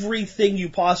everything you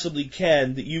possibly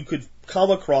can that you could come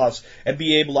across and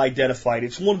be able to identify it.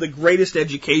 It's one of the greatest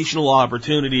educational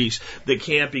opportunities that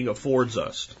camping affords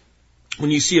us.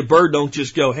 When you see a bird, don't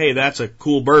just go, hey, that's a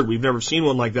cool bird. We've never seen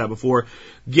one like that before.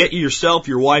 Get yourself,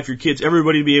 your wife, your kids,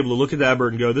 everybody to be able to look at that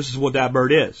bird and go, this is what that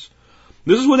bird is.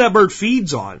 This is what that bird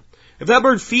feeds on. If that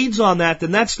bird feeds on that,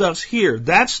 then that stuff's here.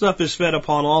 That stuff is fed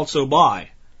upon also by.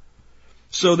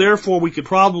 So therefore, we could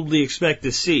probably expect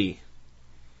to see.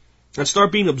 And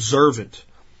start being observant.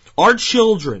 Our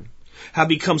children have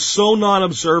become so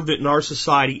non-observant in our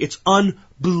society, it's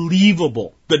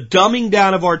unbelievable. The dumbing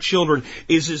down of our children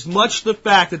is as much the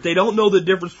fact that they don't know the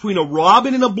difference between a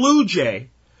robin and a blue jay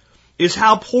is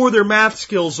how poor their math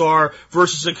skills are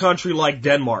versus a country like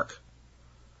Denmark.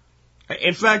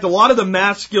 In fact, a lot of the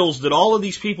math skills that all of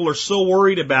these people are so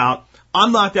worried about,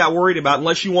 I'm not that worried about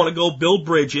unless you want to go build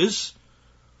bridges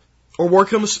or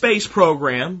work on a space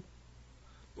program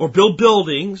or build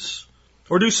buildings,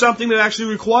 or do something that actually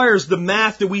requires the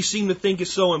math that we seem to think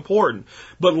is so important.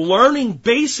 But learning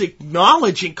basic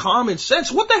knowledge and common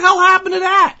sense, what the hell happened to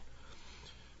that?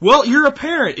 Well, you're a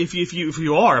parent. If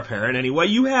you are a parent anyway,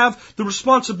 you have the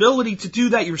responsibility to do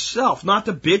that yourself, not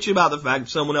to bitch about the fact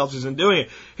that someone else isn't doing it.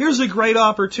 Here's a great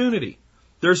opportunity.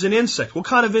 There's an insect. What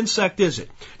kind of insect is it?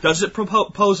 Does it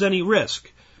pose any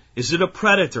risk? Is it a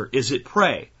predator? Is it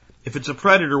prey? If it's a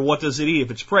predator, what does it eat? If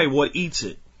it's prey, what eats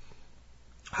it?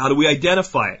 How do we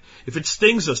identify it? If it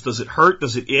stings us, does it hurt?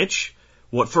 Does it itch?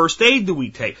 What first aid do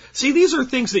we take? See, these are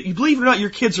things that, you believe it or not,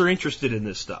 your kids are interested in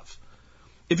this stuff.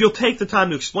 If you'll take the time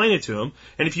to explain it to them,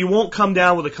 and if you won't come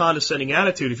down with a condescending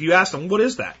attitude, if you ask them, what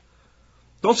is that?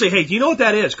 Don't say, hey, do you know what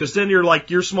that is? Because then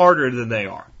you're smarter than they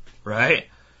are, right?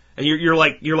 And you're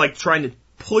like trying to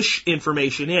push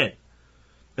information in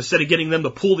instead of getting them to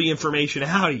pull the information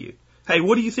out of you. Hey,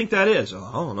 what do you think that is? Oh,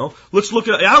 I don't know. Let's look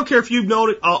at it. I don't care if you've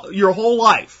known it your whole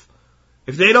life.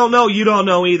 If they don't know, you don't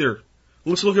know either.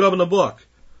 Let's look it up in the book.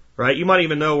 Right? You might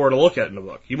even know where to look at in the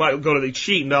book. You might go to the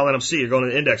sheet and not let them see. You're going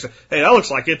to the index. Hey, that looks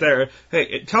like it there.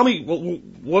 Hey, tell me,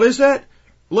 what is that?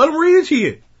 Let them read it to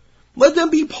you. Let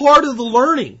them be part of the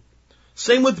learning.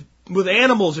 Same with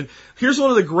animals. And here's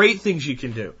one of the great things you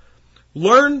can do.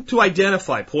 Learn to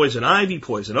identify poison ivy,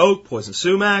 poison oak, poison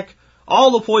sumac,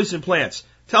 all the poison plants.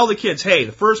 Tell the kids, hey,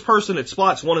 the first person that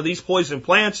spots one of these poison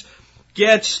plants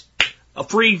gets a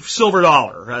free silver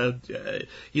dollar.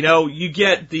 You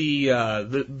get the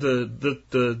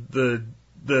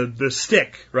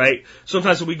stick, right?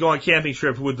 Sometimes when we go on camping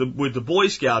trip with the Boy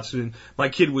Scouts, and my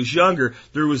kid was younger,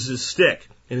 there was this stick,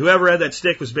 and whoever had that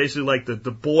stick was basically like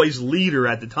the boys' leader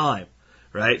at the time,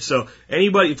 right? So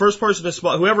first person to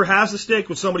spot, whoever has the stick,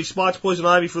 when somebody spots poison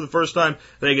ivy for the first time,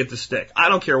 they get the stick. I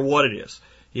don't care what it is,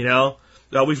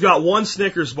 We've got one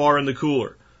Snickers bar in the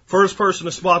cooler. First person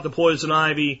to spot the poison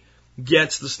ivy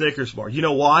gets the Snickers bar. You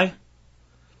know why?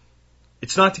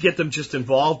 It's not to get them just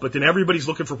involved, but then everybody's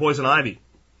looking for poison ivy.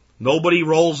 Nobody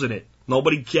rolls in it.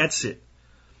 Nobody gets it.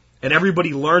 And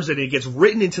everybody learns it, and it gets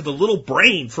written into the little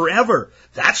brain forever.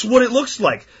 That's what it looks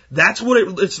like.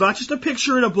 It's not just a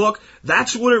picture in a book.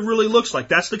 That's what it really looks like.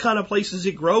 That's the kind of places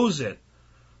it grows in.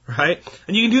 Right?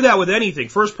 And you can do that with anything.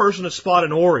 First person to spot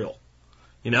an oriole.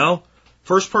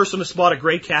 First person to spot a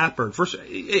gray catbird.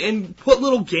 And put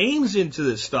little games into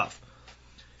this stuff.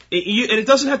 And it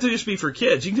doesn't have to just be for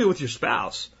kids. You can do it with your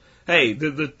spouse. Hey,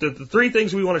 the three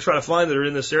things we want to try to find that are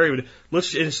in this area, and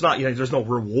it's not, there's no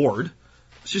reward.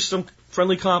 It's just some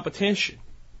friendly competition.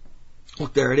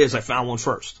 Look, there it is. I found one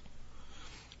first.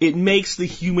 It makes the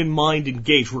human mind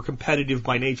engage. We're competitive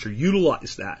by nature.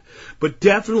 Utilize that. But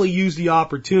definitely use the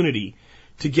opportunity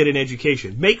to get an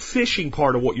education. Make fishing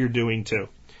part of what you're doing too.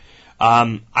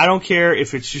 I don't care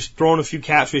if it's just throwing a few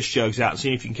catfish jugs out and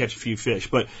seeing if you can catch a few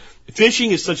fish, but fishing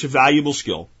is such a valuable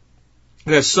skill.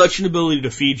 It has such an ability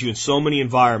to feed you in so many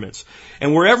environments.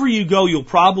 And wherever you go, you'll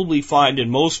probably find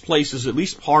in most places, at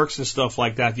least parks and stuff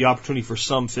like that, the opportunity for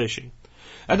some fishing.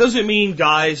 That doesn't mean,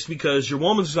 guys, because your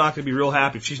woman's not going to be real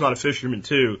happy if she's not a fisherman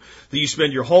too, that you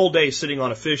spend your whole day sitting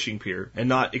on a fishing pier and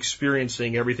not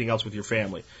experiencing everything else with your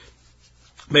family.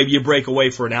 Maybe you break away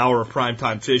for an hour of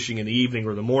primetime fishing in the evening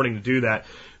or the morning to do that.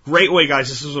 Great way, guys.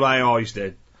 This is what I always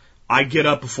did. I'd get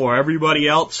up before everybody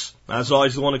else. I was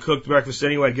always the one who cooked breakfast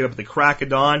anyway. I'd get up at the crack of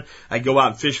dawn. I'd go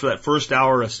out and fish for that first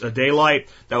hour of daylight.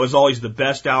 That was always the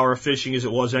best hour of fishing as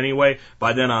it was anyway.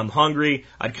 By then I'm hungry.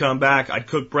 I'd come back. I'd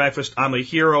cook breakfast. I'm a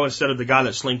hero instead of the guy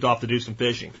that slinked off to do some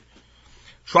fishing.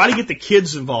 Try to get the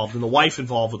kids involved and the wife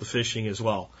involved with the fishing as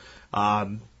well.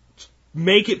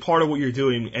 Make it part of what you're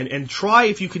doing, and try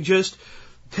if you can just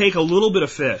take a little bit of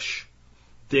fish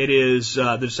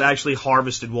that's actually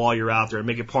harvested while you're out there and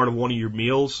make it part of one of your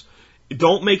meals.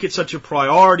 Don't make it such a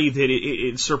priority that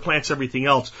it supplants everything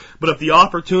else. But if the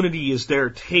opportunity is there,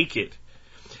 take it.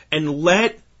 And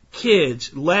let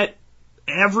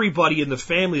everybody in the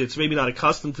family that's maybe not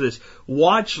accustomed to this,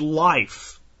 watch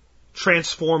life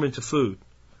transform into food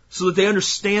so that they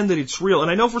understand that it's real.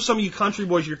 And I know for some of you country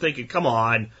boys, you're thinking, come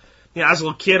on. As a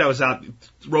little kid, I was out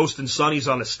roasting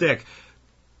sunnies on a stick.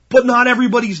 But not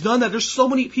everybody's done that. There's so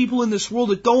many people in this world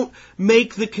that don't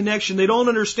make the connection. They don't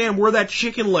understand where that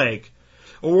chicken leg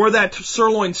or where that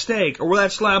sirloin steak or where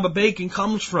that slab of bacon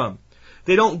comes from.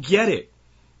 They don't get it.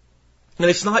 And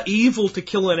it's not evil to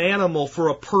kill an animal for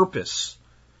a purpose.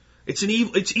 It's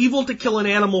evil to kill an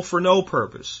animal for no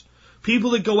purpose.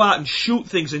 People that go out and shoot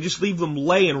things and just leave them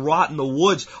lay and rot in the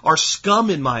woods are scum,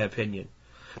 in my opinion.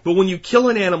 But when you kill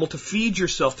an animal to feed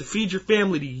yourself, to feed your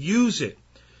family, to use it,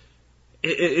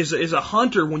 is a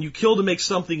hunter, when you kill to make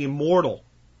something immortal.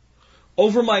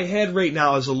 Over my head right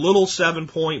now is a little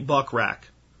 7-point buck rack.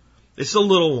 It's a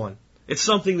little one. It's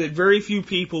something that very few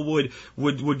people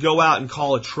would go out and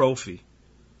call a trophy.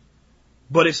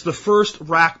 but it's the first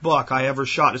rack buck I ever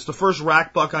shot. It's the first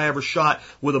rack buck I ever shot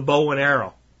with a bow and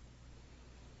arrow.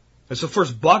 It's the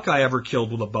first buck I ever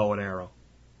killed with a bow and arrow.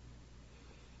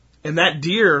 And that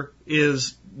deer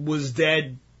was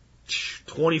dead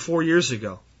 24 years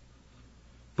ago.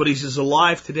 But he's as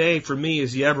alive today for me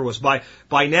as he ever was.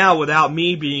 By now, without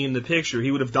me being in the picture,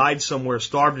 he would have died somewhere,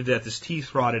 starved to death, his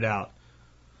teeth rotted out.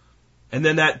 And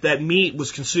then that meat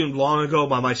was consumed long ago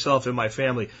by myself and my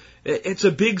family. It's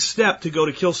a big step to go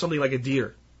to kill something like a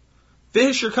deer.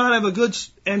 Fish are kind of a good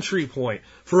entry point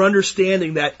for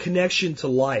understanding that connection to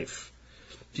life.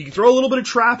 If you can throw a little bit of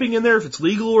trapping in there, if it's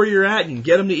legal where you're at, and you can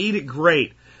get them to eat it,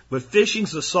 great. But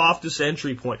fishing's the softest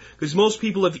entry point, because most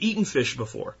people have eaten fish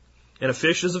before. And a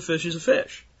fish is a fish is a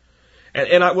fish.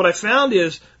 And what I found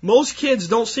is most kids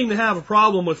don't seem to have a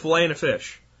problem with filleting a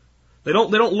fish. They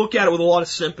don't look at it with a lot of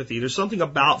sympathy. There's something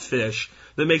about fish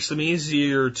that makes them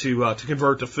easier to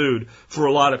convert to food for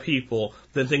a lot of people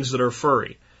than things that are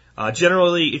furry.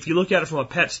 Generally, if you look at it from a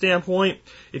pet standpoint,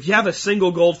 if you have a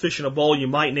single goldfish in a bowl, you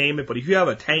might name it. But if you have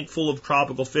a tank full of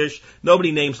tropical fish,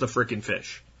 nobody names the frickin'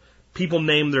 fish. People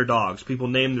name their dogs. People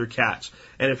name their cats.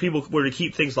 And if people were to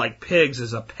keep things like pigs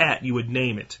as a pet, you would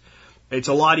name it. It's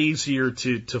a lot easier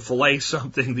to fillet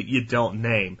something that you don't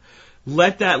name.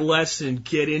 Let that lesson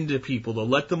get into people, to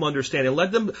let them understand, and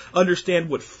let them understand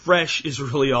what fresh is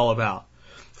really all about.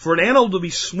 For an animal to be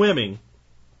swimming,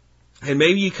 and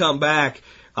maybe you come back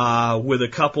with a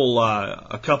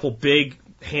couple big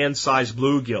hand-sized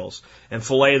bluegills and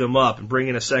fillet them up and bring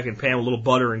in a second pan with a little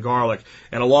butter and garlic,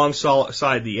 and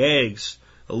alongside the eggs,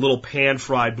 a little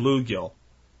pan-fried bluegill.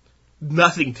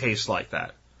 Nothing tastes like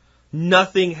that.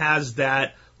 Nothing has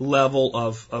that level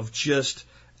of just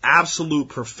absolute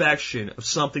perfection of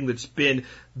something that's been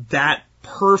that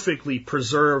perfectly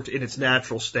preserved in its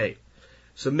natural state.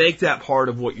 So make that part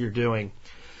of what you're doing.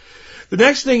 The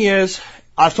next thing is,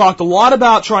 I've talked a lot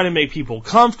about trying to make people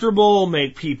comfortable,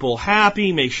 make people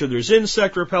happy, make sure there's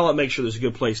insect repellent, make sure there's a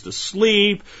good place to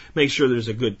sleep, make sure there's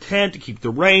a good tent to keep the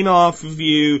rain off of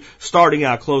you, starting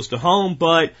out close to home.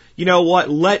 But you know what?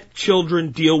 Let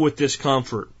children deal with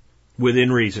discomfort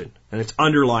within reason. And it's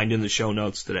underlined in the show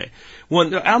notes today.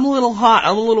 When I'm a little hot,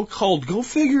 I'm a little cold, go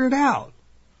figure it out.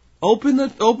 Open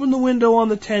the window on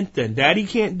the tent then. Daddy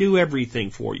can't do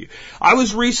everything for you. I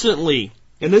was recently,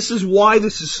 and this is why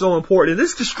this is so important, and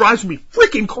this just drives me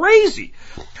freaking crazy.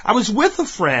 I was with a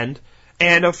friend,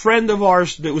 and a friend of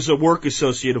ours that was a work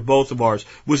associate of both of ours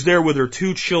was there with her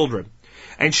 2 children.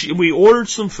 And we ordered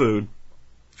some food,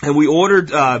 and we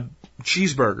ordered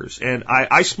cheeseburgers. And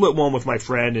I split one with my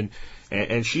friend,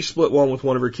 and she split one with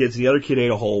one of her kids, and the other kid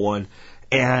ate a whole one.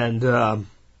 And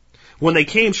when they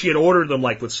came, she had ordered them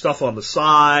like with stuff on the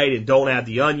side and don't add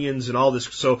the onions and all this.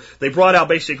 So they brought out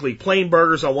basically plain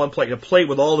burgers on one plate and a plate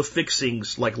with all the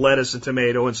fixings like lettuce and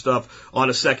tomato and stuff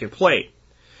on a second plate.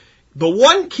 The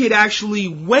one kid actually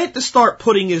went to start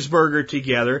putting his burger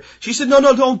together. She said, no,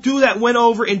 don't do that. Went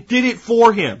over and did it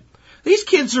for him. These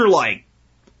kids are like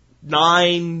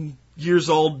 9 years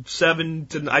old, 7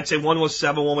 to, I'd say one was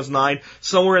 7, one was 9,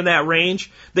 somewhere in that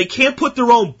range. They can't put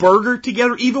their own burger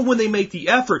together even when they make the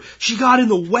effort. She got in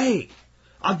the way.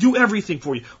 I'll do everything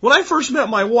for you. When I first met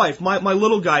my wife, my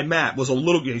little guy, Matt, was a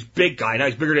little, he's a big guy, now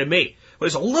he's bigger than me, but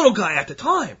he's a little guy at the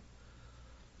time.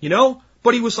 You know?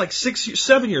 But he was like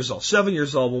 7 years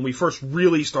old when we first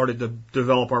really started to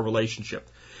develop our relationship.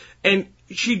 And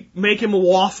she'd make him a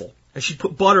waffle. And she'd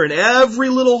put butter in every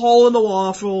little hole in the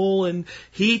waffle and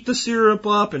heat the syrup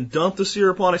up and dump the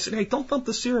syrup on. I said, hey, don't dump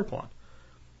the syrup on.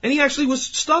 And he actually was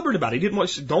stubborn about it. He didn't want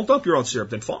to say, don't dump your own syrup.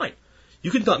 Then fine. You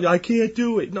can dump. I can't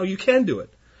do it. No, you can do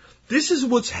it. This is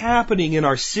what's happening in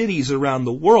our cities around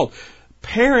the world.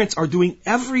 Parents are doing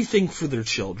everything for their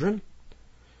children,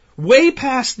 way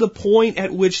past the point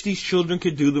at which these children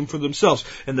could do them for themselves.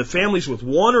 And the families with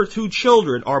 1 or 2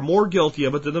 children are more guilty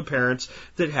of it than the parents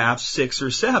that have 6 or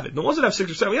 7. The ones that have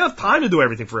 6 or 7, you don't have time to do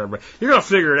everything for everybody. You're going to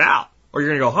figure it out, or you're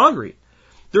going to go hungry.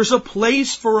 There's a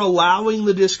place for allowing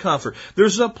the discomfort.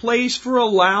 There's a place for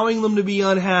allowing them to be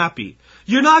unhappy.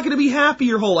 You're not going to be happy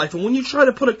your whole life. And when you try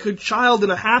to put a child in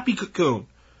a happy cocoon,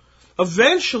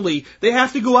 eventually, they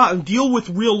have to go out and deal with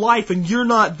real life, and you're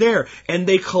not there. And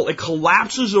it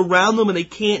collapses around them, and they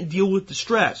can't deal with the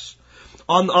stress.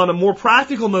 On a more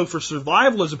practical note for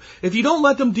survivalism, if you don't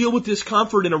let them deal with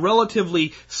discomfort in a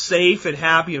relatively safe and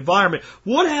happy environment,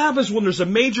 what happens when there's a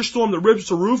major storm that rips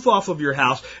the roof off of your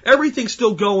house, everything's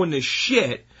still going to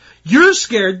shit, you're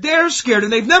scared, they're scared,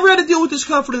 and they've never had to deal with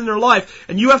discomfort in their life,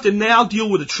 and you have to now deal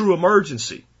with a true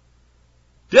emergency.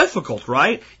 Difficult,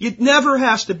 right? It never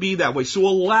has to be that way. So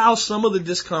allow some of the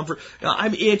discomfort.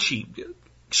 I'm itchy.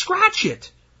 Scratch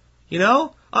it. You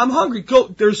know? I'm hungry. Go.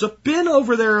 There's a bin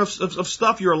over there of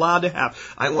stuff you're allowed to have.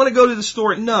 I want to go to the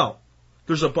store. No.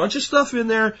 There's a bunch of stuff in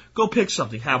there. Go pick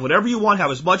something. Have whatever you want.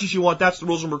 Have as much as you want. That's the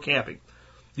rules when we're camping.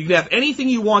 You can have anything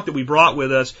you want that we brought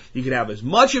with us. You can have as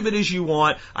much of it as you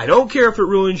want. I don't care if it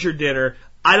ruins your dinner.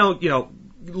 I don't,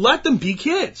 let them be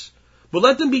kids. But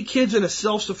let them be kids in a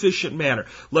self-sufficient manner.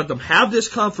 Let them have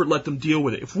discomfort. Let them deal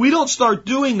with it. If we don't start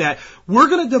doing that, we're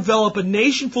going to develop a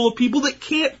nation full of people that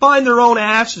can't find their own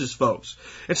asses, folks.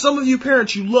 And some of you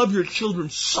parents, you love your children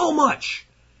so much.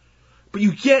 But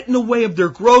you get in the way of their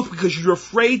growth because you're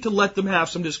afraid to let them have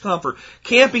some discomfort.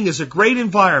 Camping is a great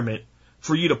environment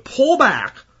for you to pull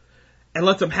back and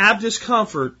let them have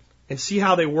discomfort and see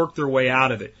how they work their way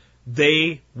out of it.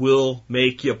 They will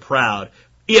make you proud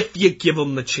if you give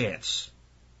them the chance.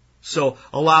 So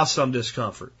allow some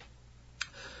discomfort.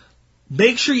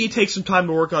 Make sure you take some time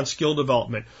to work on skill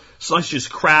development, such as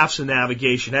crafts and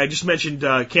navigation. I just mentioned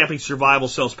Camping Survival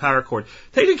sells paracord.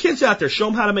 Take the kids out there. Show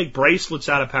them how to make bracelets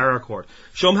out of paracord.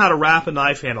 Show them how to wrap a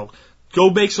knife handle. Go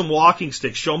make some walking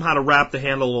sticks. Show them how to wrap the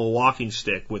handle of a walking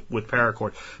stick with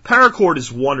paracord. Paracord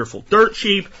is wonderful. Dirt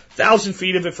cheap, 1,000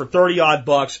 feet of it for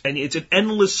 $30-odd, and it's an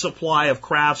endless supply of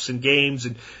crafts and games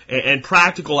and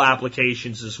practical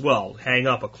applications as well. Hang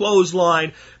up a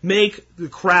clothesline. Make the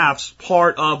crafts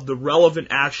part of the relevant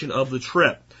action of the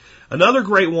trip. Another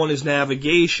great one is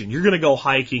navigation. You're going to go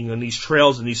hiking on these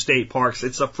trails in these state parks.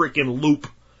 It's a freaking loop.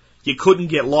 You couldn't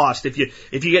get lost. If you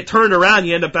get turned around,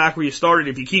 you end up back where you started.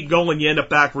 If you keep going, you end up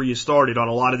back where you started on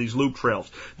a lot of these loop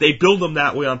trails. They build them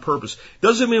that way on purpose.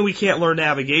 Doesn't mean we can't learn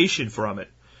navigation from it.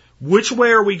 Which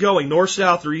way are we going? North,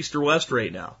 south, or east or west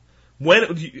right now?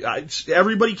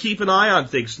 Everybody keep an eye on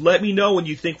things. Let me know when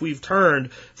you think we've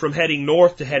turned from heading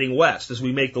north to heading west as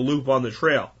we make the loop on the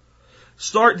trail.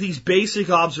 Start these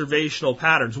basic observational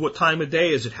patterns. What time of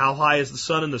day is it? How high is the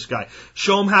sun in the sky?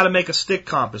 Show them how to make a stick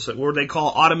compass, what they call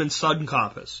Ottoman sun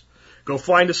compass. Go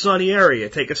find a sunny area,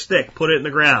 take a stick, put it in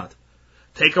the ground.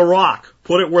 Take a rock,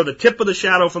 put it where the tip of the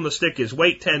shadow from the stick is.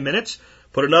 Wait 10 minutes,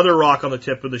 put another rock on the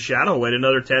tip of the shadow. Wait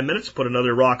another 10 minutes, put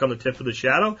another rock on the tip of the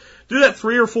shadow. Do that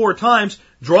 3 or 4 times.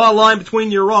 Draw a line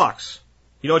between your rocks.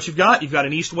 You know what you've got? You've got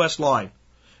an east-west line.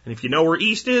 And if you know where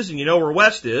east is and you know where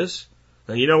west is,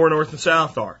 then you know where north and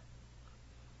south are.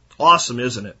 Awesome,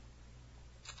 isn't it?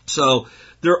 So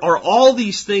there are all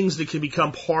these things that can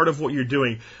become part of what you're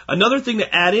doing. Another thing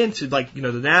to add into,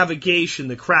 the navigation,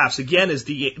 the crafts, again, is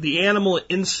the animal and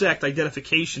insect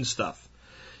identification stuff.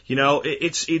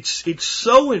 It's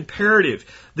so imperative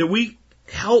that we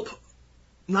help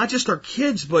not just our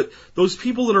kids, but those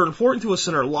people that are important to us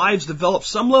in our lives develop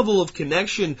some level of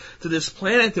connection to this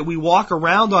planet that we walk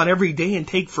around on every day and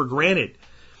take for granted.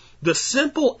 The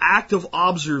simple act of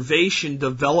observation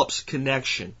develops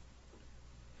connection.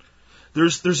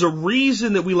 There's a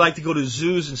reason that we like to go to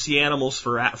zoos and see animals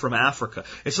from Africa.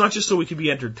 It's not just so we can be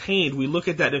entertained. We look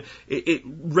at that and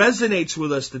it resonates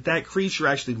with us that creature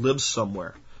actually lives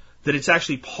somewhere. That it's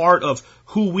actually part of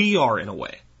who we are in a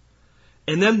way.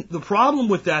 And then the problem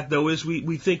with that, though, is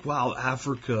we think, wow,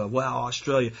 Africa, wow,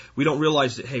 Australia. We don't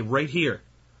realize that, hey, right here,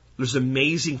 there's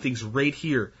amazing things right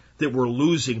here that we're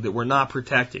losing, that we're not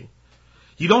protecting.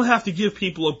 You don't have to give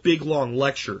people a big, long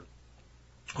lecture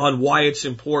on why it's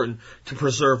important to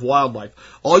preserve wildlife.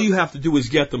 All you have to do is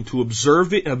get them to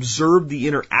observe it and observe the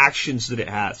interactions that it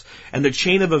has. And the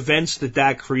chain of events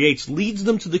that creates leads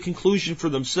them to the conclusion for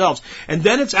themselves. And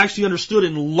then it's actually understood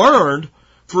and learned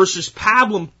versus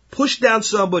pablum pushed down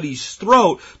somebody's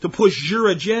throat to push your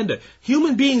agenda.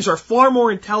 Human beings are far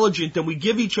more intelligent than we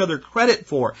give each other credit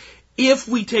for. If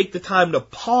we take the time to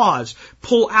pause,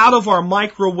 pull out of our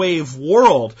microwave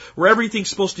world where everything's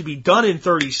supposed to be done in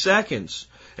 30 seconds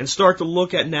and start to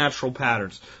look at natural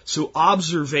patterns. So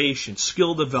observation,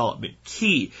 skill development,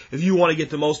 key. If you want to get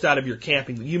the most out of your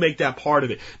camping, you make that part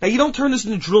of it. Now, you don't turn this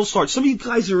into drill sergeant. Some of you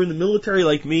guys are in the military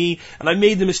like me, and I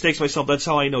made the mistakes myself. That's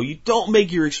how I know. You don't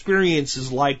make your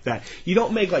experiences like that. You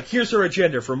don't make here's our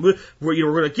agenda from where we're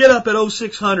going to get up at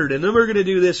 0600, and then we're going to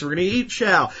do this. We're going to eat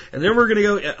chow, and then we're going to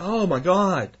go. Oh my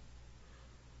God!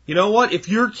 You know what? If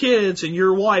your kids and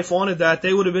your wife wanted that,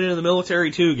 they would have been in the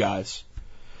military too, guys.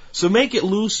 So make it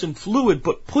loose and fluid,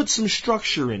 but put some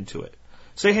structure into it.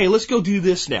 Say, hey, let's go do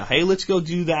this now. Hey, let's go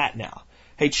do that now.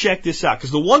 Hey, check this out.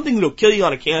 Because the one thing that'll kill you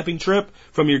on a camping trip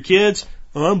from your kids,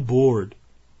 I'm bored.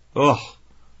 Ugh,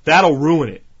 that'll ruin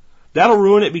it. That'll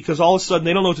ruin it because all of a sudden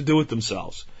they don't know what to do with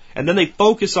themselves. And then they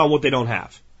focus on what they don't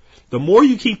have. The more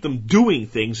you keep them doing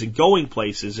things and going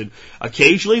places, and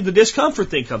occasionally the discomfort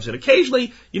thing comes in.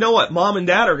 Occasionally, you know what, mom and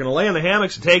dad are going to lay in the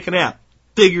hammocks and take a nap.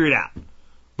 Figure it out.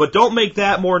 But don't make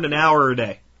that more than an hour a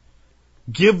day.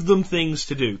 Give them things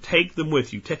to do. Take them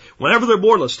with you. Whenever they're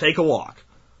bored, let's take a walk.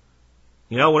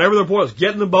 Whenever they're bored, let's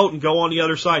get in the boat and go on the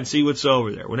other side and see what's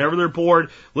over there. Whenever they're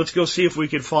bored, let's go see if we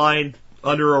can find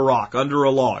under a rock, under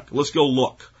a log. Let's go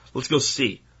look. Let's go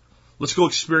see. Let's go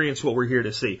experience what we're here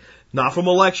to see. Not from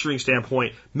a lecturing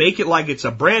standpoint. Make it like it's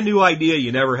a brand new idea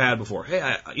you never had before.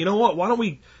 Hey, you know what? Why don't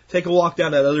we take a walk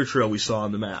down that other trail we saw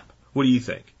on the map? What do you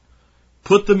think?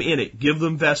 Put them in it. Give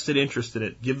them vested interest in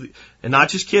it. And not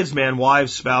just kids, man.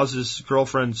 Wives, spouses,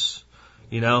 girlfriends.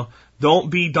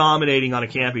 Don't be dominating on a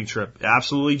camping trip. It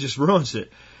absolutely just ruins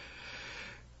it.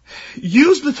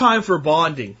 Use the time for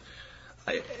bonding.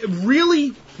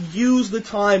 Really use the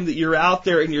time that you're out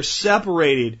there and you're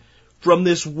separated from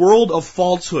this world of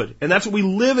falsehood. And that's what we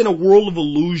live in, a world of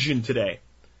illusion today.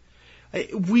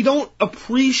 We don't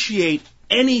appreciate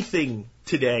anything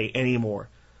today anymore.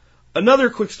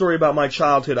 Another quick story about my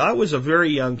childhood. I was a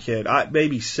very young kid,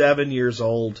 maybe 7 years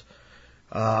old.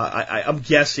 I'm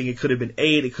guessing it could have been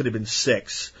 8, it could have been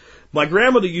 6. My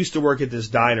grandmother used to work at this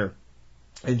diner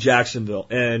in Jacksonville,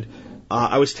 and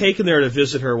I was taken there to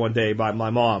visit her one day by my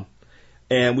mom.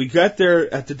 And we got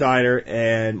there at the diner,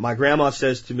 and my grandma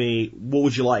says to me, "What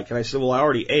would you like?" And I said, "Well, I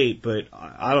already ate, but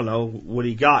I don't know. What do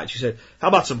you got?" She said, "How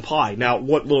about some pie?" Now,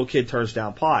 what little kid turns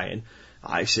down pie? And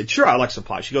I said, "Sure, I'd like some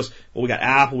pie." She goes, "Well, we got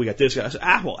apple, we got this." I said,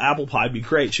 "Apple pie would be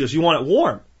great." She goes, "You want it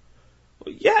warm?"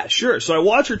 Well, yeah, sure. So I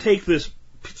watch her take this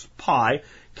pie,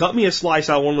 cut me a slice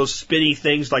out of one of those spinny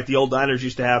things like the old diners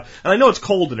used to have. And I know it's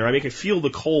cold in there. I can feel the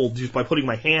cold just by putting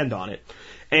my hand on it.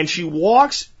 And she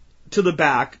walks to the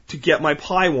back to get my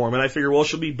pie warm. And I figure, well,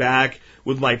 she'll be back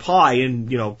with my pie in,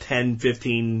 10,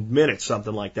 15 minutes,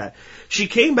 something like that. She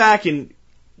came back in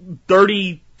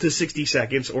 30 to 60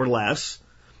 seconds or less,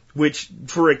 which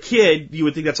for a kid, you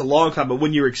would think that's a long time. But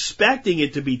when you're expecting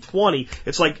it to be 20,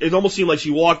 it almost seemed like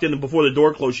she walked in and before the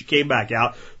door closed, she came back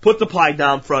out, put the pie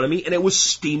down in front of me, and it was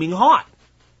steaming hot.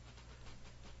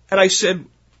 And I said,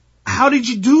 "How did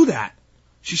you do that?"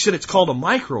 She said, "It's called a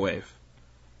microwave."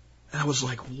 And I was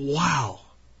like, wow.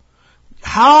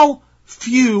 How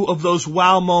few of those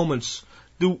wow moments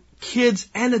do kids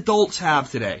and adults have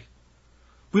today?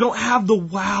 We don't have the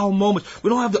wow moments. We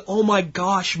don't have the oh my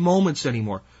gosh moments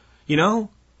anymore. We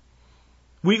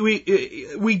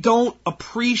don't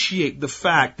appreciate the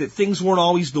fact that things weren't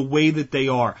always the way that they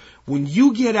are. When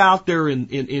you get out there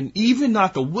in even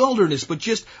not the wilderness, but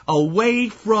just away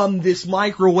from this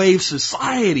microwave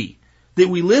society that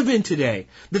we live in today,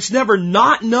 that's never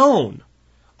not known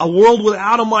a world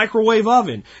without a microwave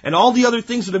oven, and all the other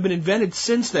things that have been invented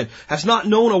since then, has not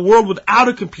known a world without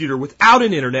a computer, without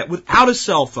an internet, without a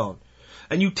cell phone.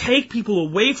 And you take people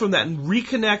away from that and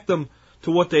reconnect them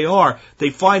to what they are,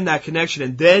 they find that connection,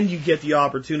 and then you get the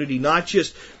opportunity not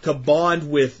just to bond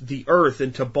with the earth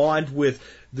and to bond with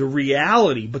the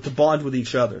reality, but to bond with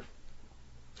each other.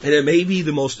 And it may be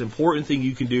the most important thing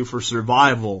you can do for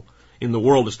survival in the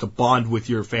world is to bond with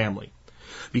your family.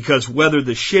 Because whether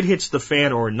the shit hits the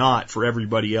fan or not for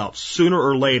everybody else, sooner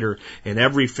or later in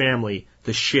every family,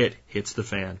 the shit hits the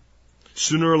fan.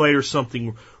 Sooner or later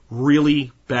something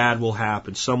really bad will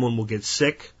happen. Someone will get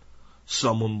sick.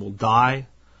 Someone will die.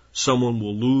 Someone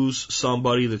will lose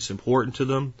somebody that's important to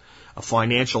them. A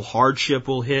financial hardship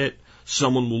will hit.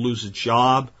 Someone will lose a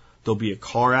job. There'll be a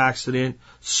car accident.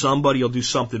 Somebody will do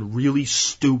something really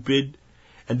stupid.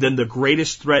 And then the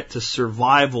greatest threat to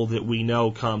survival that we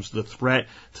know comes, the threat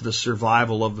to the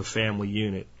survival of the family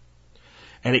unit.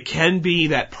 And it can be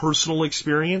that personal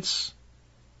experience,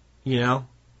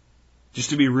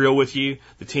 just to be real with you,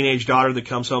 the teenage daughter that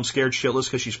comes home scared shitless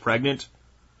because she's pregnant.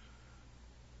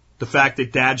 The fact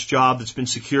that dad's job that's been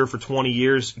secure for 20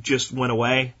 years just went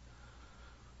away.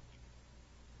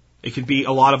 It could be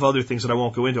a lot of other things that I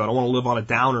won't go into. I don't want to live on a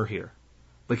downer here.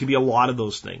 But it can be a lot of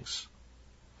those things.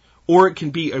 Or it can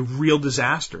be a real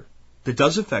disaster that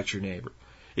does affect your neighbor.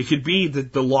 It could be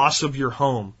the loss of your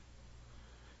home.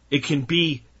 It can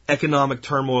be economic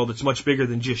turmoil that's much bigger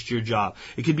than just your job.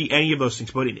 It could be any of those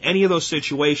things. But in any of those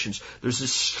situations, there's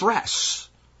this stress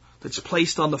that's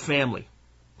placed on the family.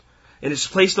 And it's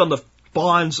placed on the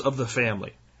bonds of the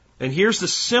family. And here's the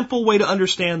simple way to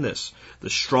understand this. The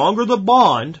stronger the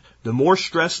bond, the more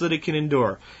stress that it can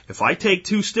endure. If I take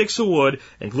 2 sticks of wood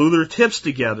and glue their tips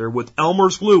together with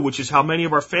Elmer's glue, which is how many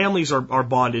of our families are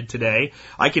bonded today,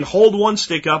 I can hold one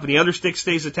stick up and the other stick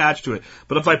stays attached to it.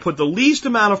 But if I put the least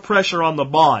amount of pressure on the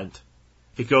bond,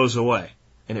 it goes away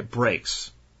and it breaks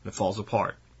and it falls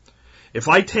apart. If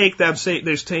I take those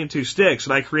same 2 sticks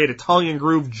and I create a tongue and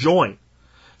groove joint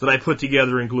that I put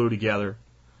together and glue together,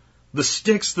 the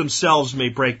sticks themselves may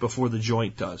break before the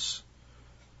joint does.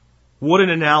 What an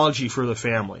analogy for the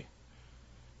family.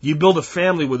 You build a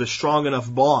family with a strong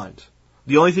enough bond.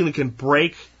 The only thing that can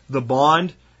break the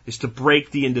bond is to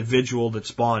break the individual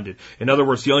that's bonded. In other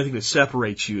words, the only thing that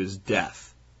separates you is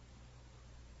death.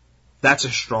 That's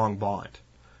a strong bond.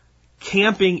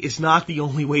 Camping is not the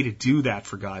only way to do that,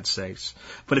 for God's sakes,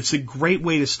 but it's a great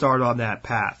way to start on that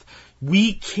path.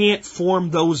 We can't form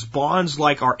those bonds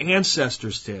like our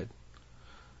ancestors did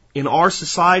in our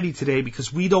society today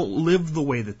because we don't live the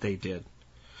way that they did.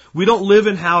 We don't live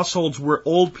in households where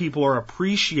old people are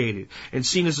appreciated and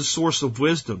seen as a source of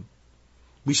wisdom.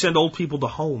 We send old people to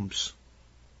homes.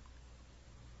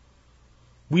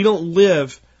 We don't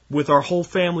live with our whole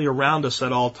family around us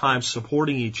at all times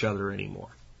supporting each other anymore,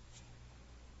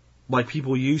 like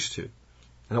people used to.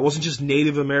 And it wasn't just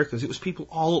Native Americans, it was people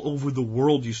all over the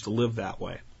world used to live that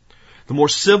way. The more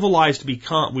civilized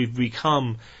we've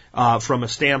become from a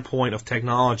standpoint of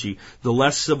technology, the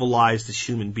less civilized as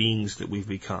human beings that we've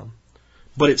become.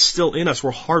 But it's still in us.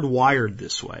 We're hardwired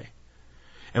this way.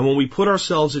 And when we put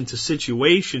ourselves into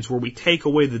situations where we take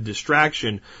away the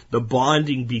distraction, the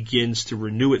bonding begins to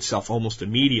renew itself almost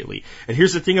immediately. And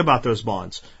here's the thing about those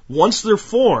bonds. Once they're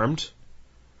formed,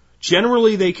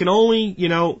 generally they can only,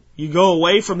 you go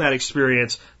away from that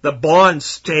experience, the bond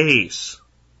stays,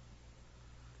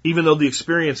 even though the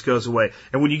experience goes away.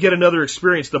 And when you get another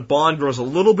experience, the bond grows a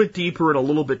little bit deeper and a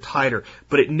little bit tighter,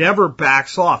 but it never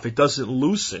backs off. It doesn't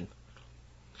loosen.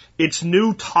 Its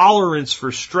new tolerance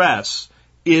for stress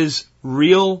is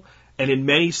real and in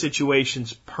many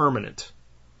situations permanent.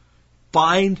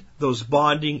 Find those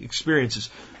bonding experiences.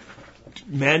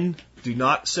 Men, do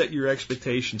not set your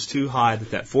expectations too high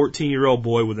that 14-year-old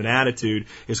boy with an attitude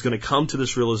is going to come to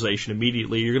this realization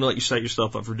immediately. You're going to let you set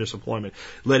yourself up for disappointment.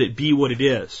 Let it be what it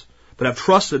is. But have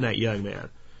trust in that young man.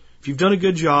 If you've done a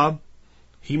good job,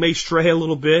 he may stray a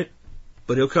little bit,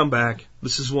 but he'll come back.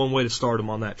 This is one way to start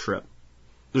him on that trip.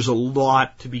 There's a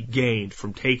lot to be gained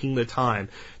from taking the time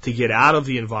to get out of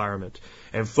the environment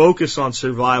and focus on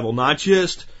survival, not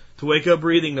just to wake up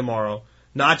breathing tomorrow,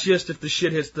 not just if the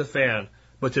shit hits the fan,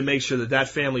 but to make sure that that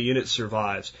family unit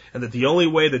survives, and that the only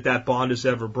way that that bond is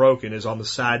ever broken is on the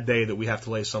sad day that we have to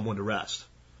lay someone to rest.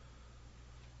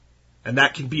 And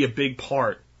that can be a big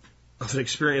part of an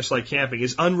experience like camping.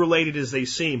 As unrelated as they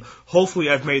seem, hopefully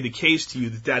I've made the case to you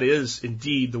that that is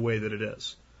indeed the way that it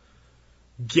is.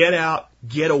 Get out,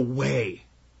 get away.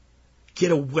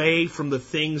 Get away from the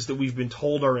things that we've been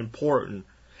told are important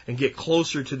and get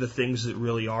closer to the things that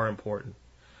really are important.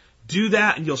 Do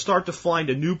that and you'll start to find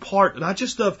a new part, not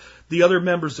just of the other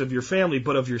members of your family,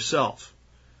 but of yourself.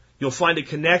 You'll find a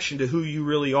connection to who you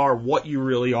really are, what you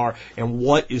really are, and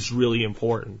what is really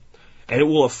important. And it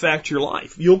will affect your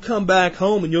life. You'll come back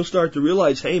home and you'll start to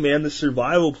realize, hey man, the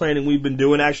survival planning we've been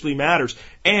doing actually matters.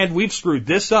 And we've screwed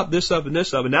this up, and this up,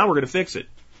 and now we're going to fix it.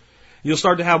 You'll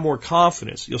start to have more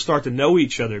confidence. You'll start to know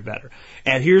each other better.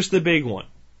 And here's the big one.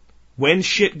 When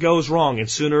shit goes wrong, and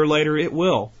sooner or later it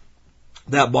will,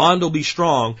 that bond will be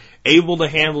strong, able to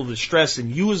handle the stress,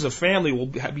 and you as a family will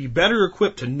be better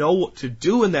equipped to know what to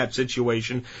do in that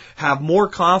situation, have more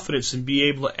confidence, and be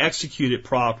able to execute it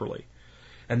properly.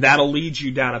 And that'll lead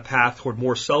you down a path toward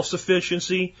more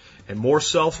self-sufficiency and more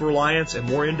self-reliance and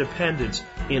more independence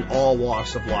in all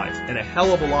walks of life. And a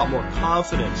hell of a lot more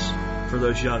confidence for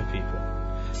those young people.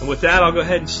 And with that, I'll go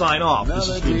ahead and sign off. This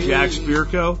has been Jack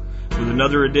Tsprw with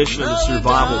another edition of the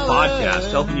Survival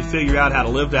Podcast, helping you figure out how to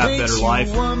live that better life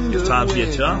if times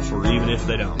get tough or even if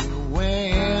they don't.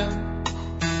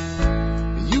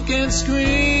 You can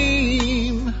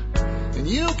scream and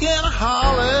you can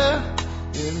holler.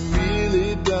 It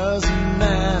really doesn't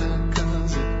matter,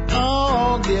 'cause it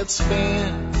all gets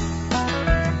spent.